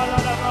 eh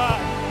balana ba,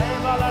 eh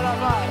balana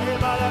ba, eh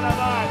balana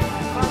ba.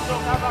 Quando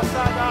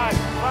cabasadai,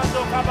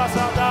 quando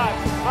cabasadai,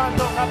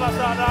 quando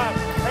cabasadai,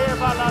 eh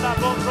balana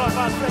contro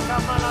basse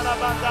camalana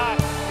bandai,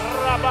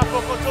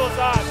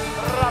 rabapokotozai,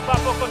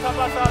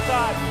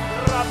 rabapokotabasadai,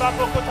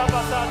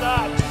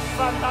 rabapokotabasadai,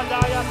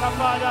 fantandaya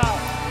kapada.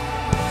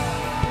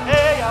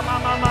 Hey,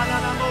 mama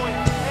manana moy,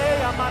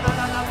 hey,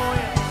 manana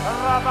moy,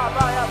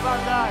 rababaya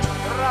bandai,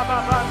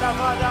 rababanda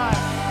bandai.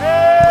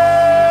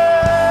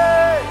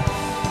 Hey,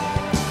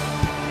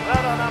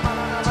 manana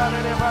manana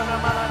manana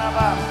manana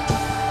manana.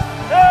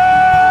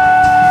 Hey!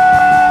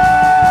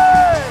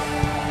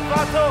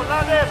 Vato la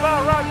neva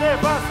rade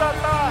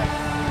vasatai.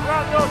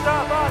 Rado da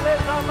vale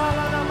da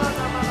malana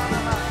mana mana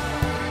mana.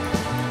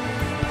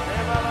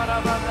 Neva la da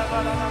banda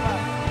banda banda.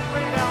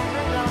 Bring down,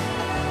 bring down.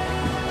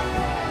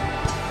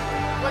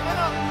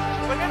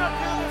 We're gonna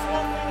do this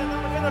one thing and then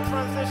we're gonna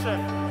transition.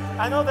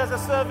 I know there's a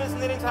service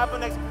needing to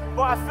happen next,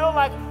 but I feel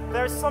like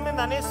there's something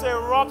that needs to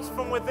erupt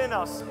from within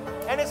us.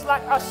 And it's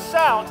like a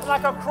shout,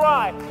 like a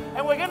cry.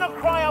 And we're going to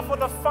cry out for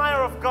the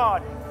fire of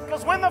God.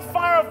 Because when the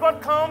fire of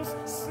God comes,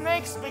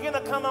 snakes begin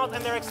to come out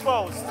and they're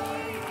exposed.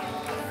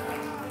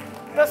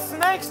 The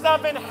snakes that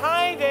have been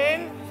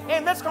hiding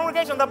in this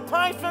congregation, the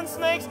python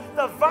snakes,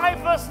 the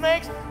viper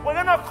snakes, we're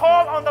going to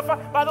call on the fire.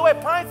 By the way,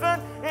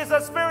 python is a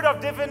spirit of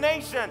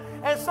divination.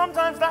 And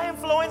sometimes that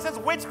influences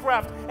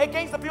witchcraft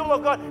against the people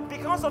of God.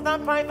 Because of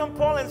that python,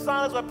 Paul and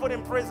Silas were put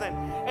in prison.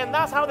 And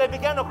that's how they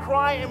began to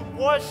cry in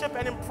worship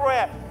and in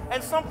prayer.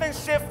 And something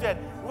shifted.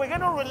 We're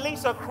going to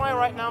release a cry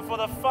right now for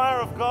the fire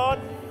of God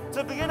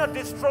to begin to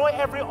destroy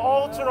every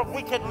altar of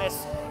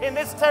wickedness in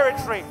this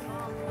territory.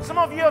 Some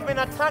of you have been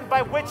attacked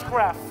by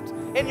witchcraft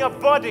in your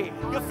body.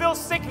 You feel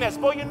sickness,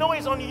 but you know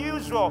it's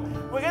unusual.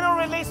 We're going to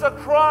release a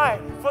cry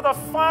for the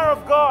fire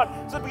of God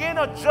to begin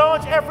to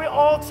judge every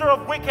altar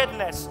of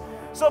wickedness.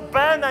 So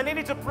band, I need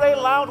you to play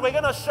loud. We're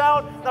going to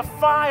shout the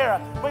fire.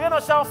 We're going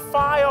to shout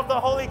fire of the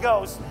Holy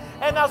Ghost.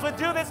 And as we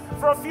do this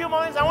for a few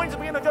moments, I want you to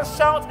begin to just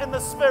shout in the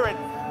Spirit.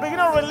 Begin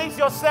to release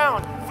your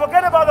sound.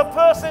 Forget about the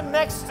person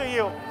next to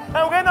you.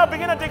 And we're going to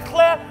begin to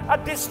declare a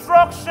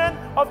destruction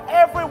of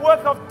every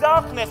work of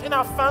darkness in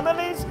our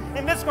families,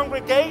 in this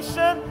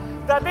congregation,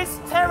 that this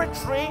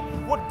territory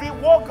would be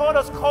what God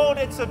has called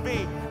it to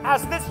be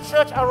as this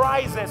church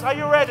arises. Are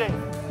you ready?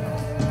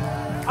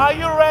 Are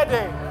you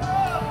ready?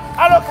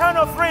 At a count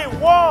of 3.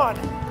 1,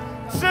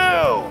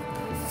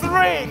 2,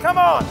 3. Come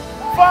on.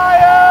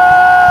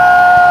 Fire!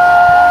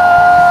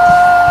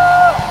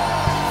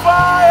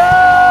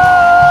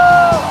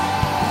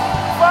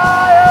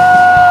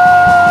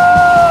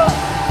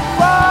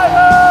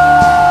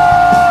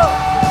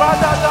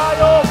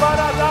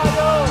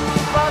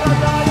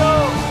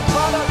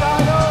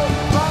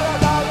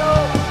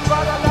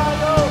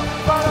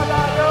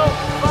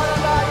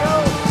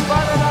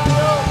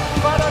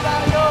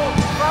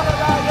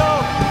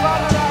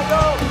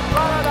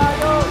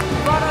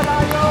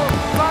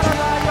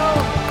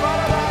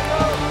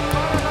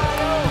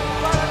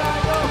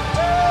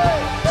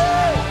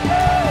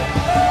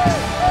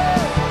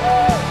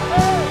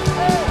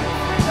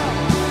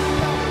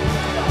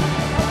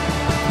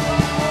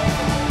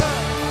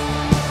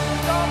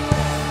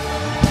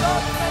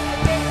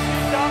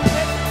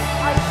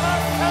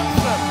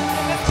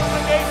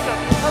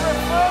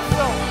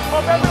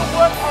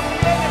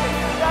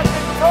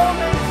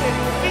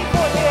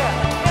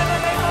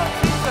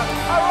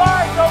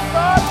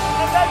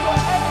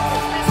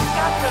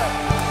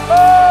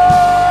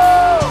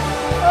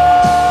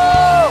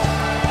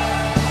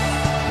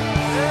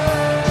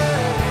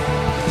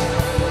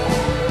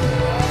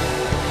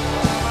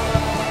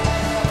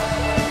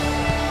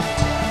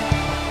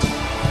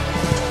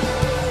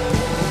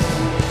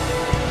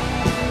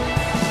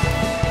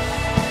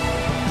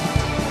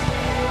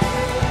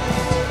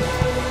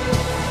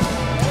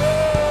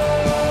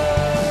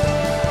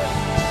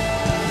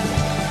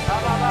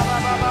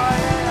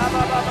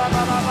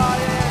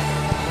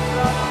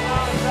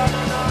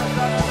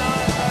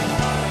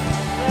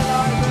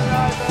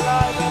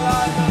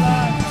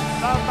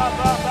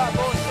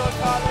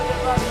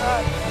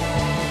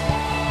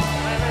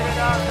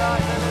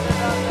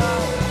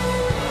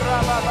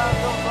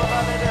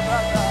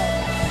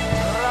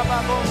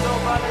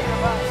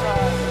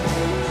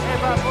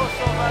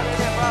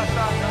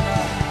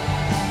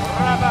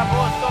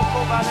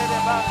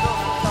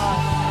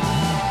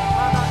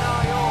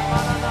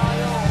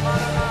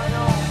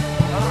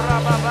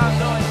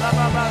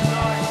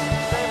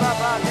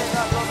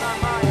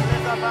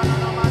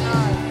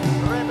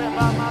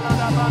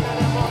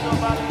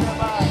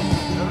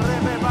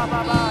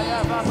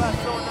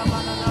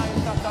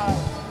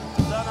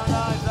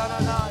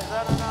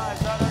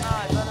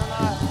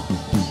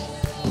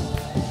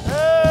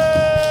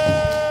 Hey!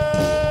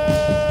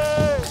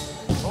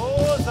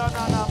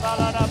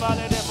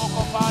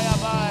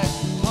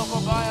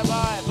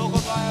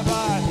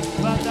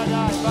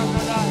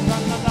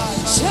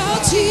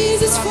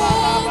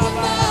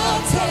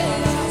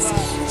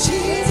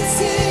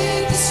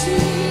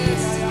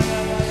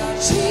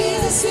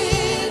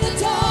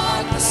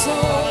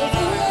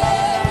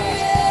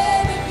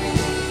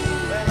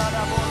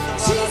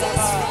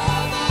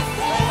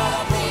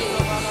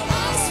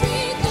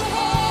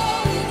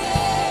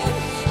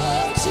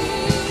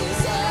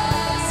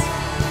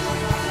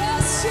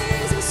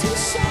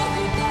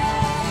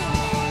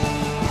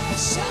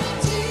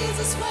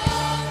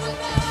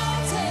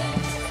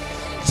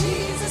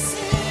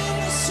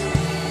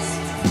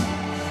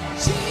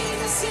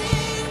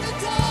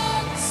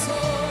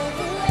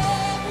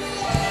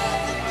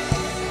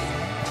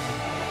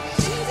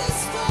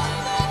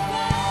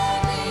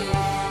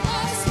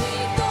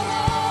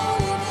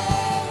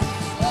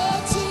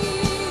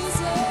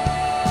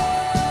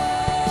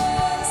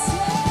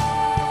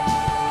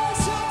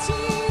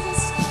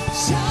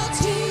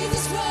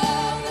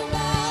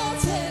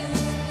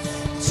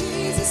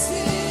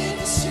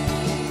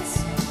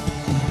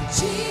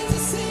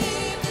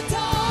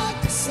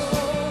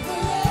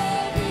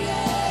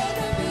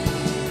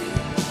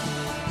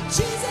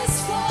 Jesus.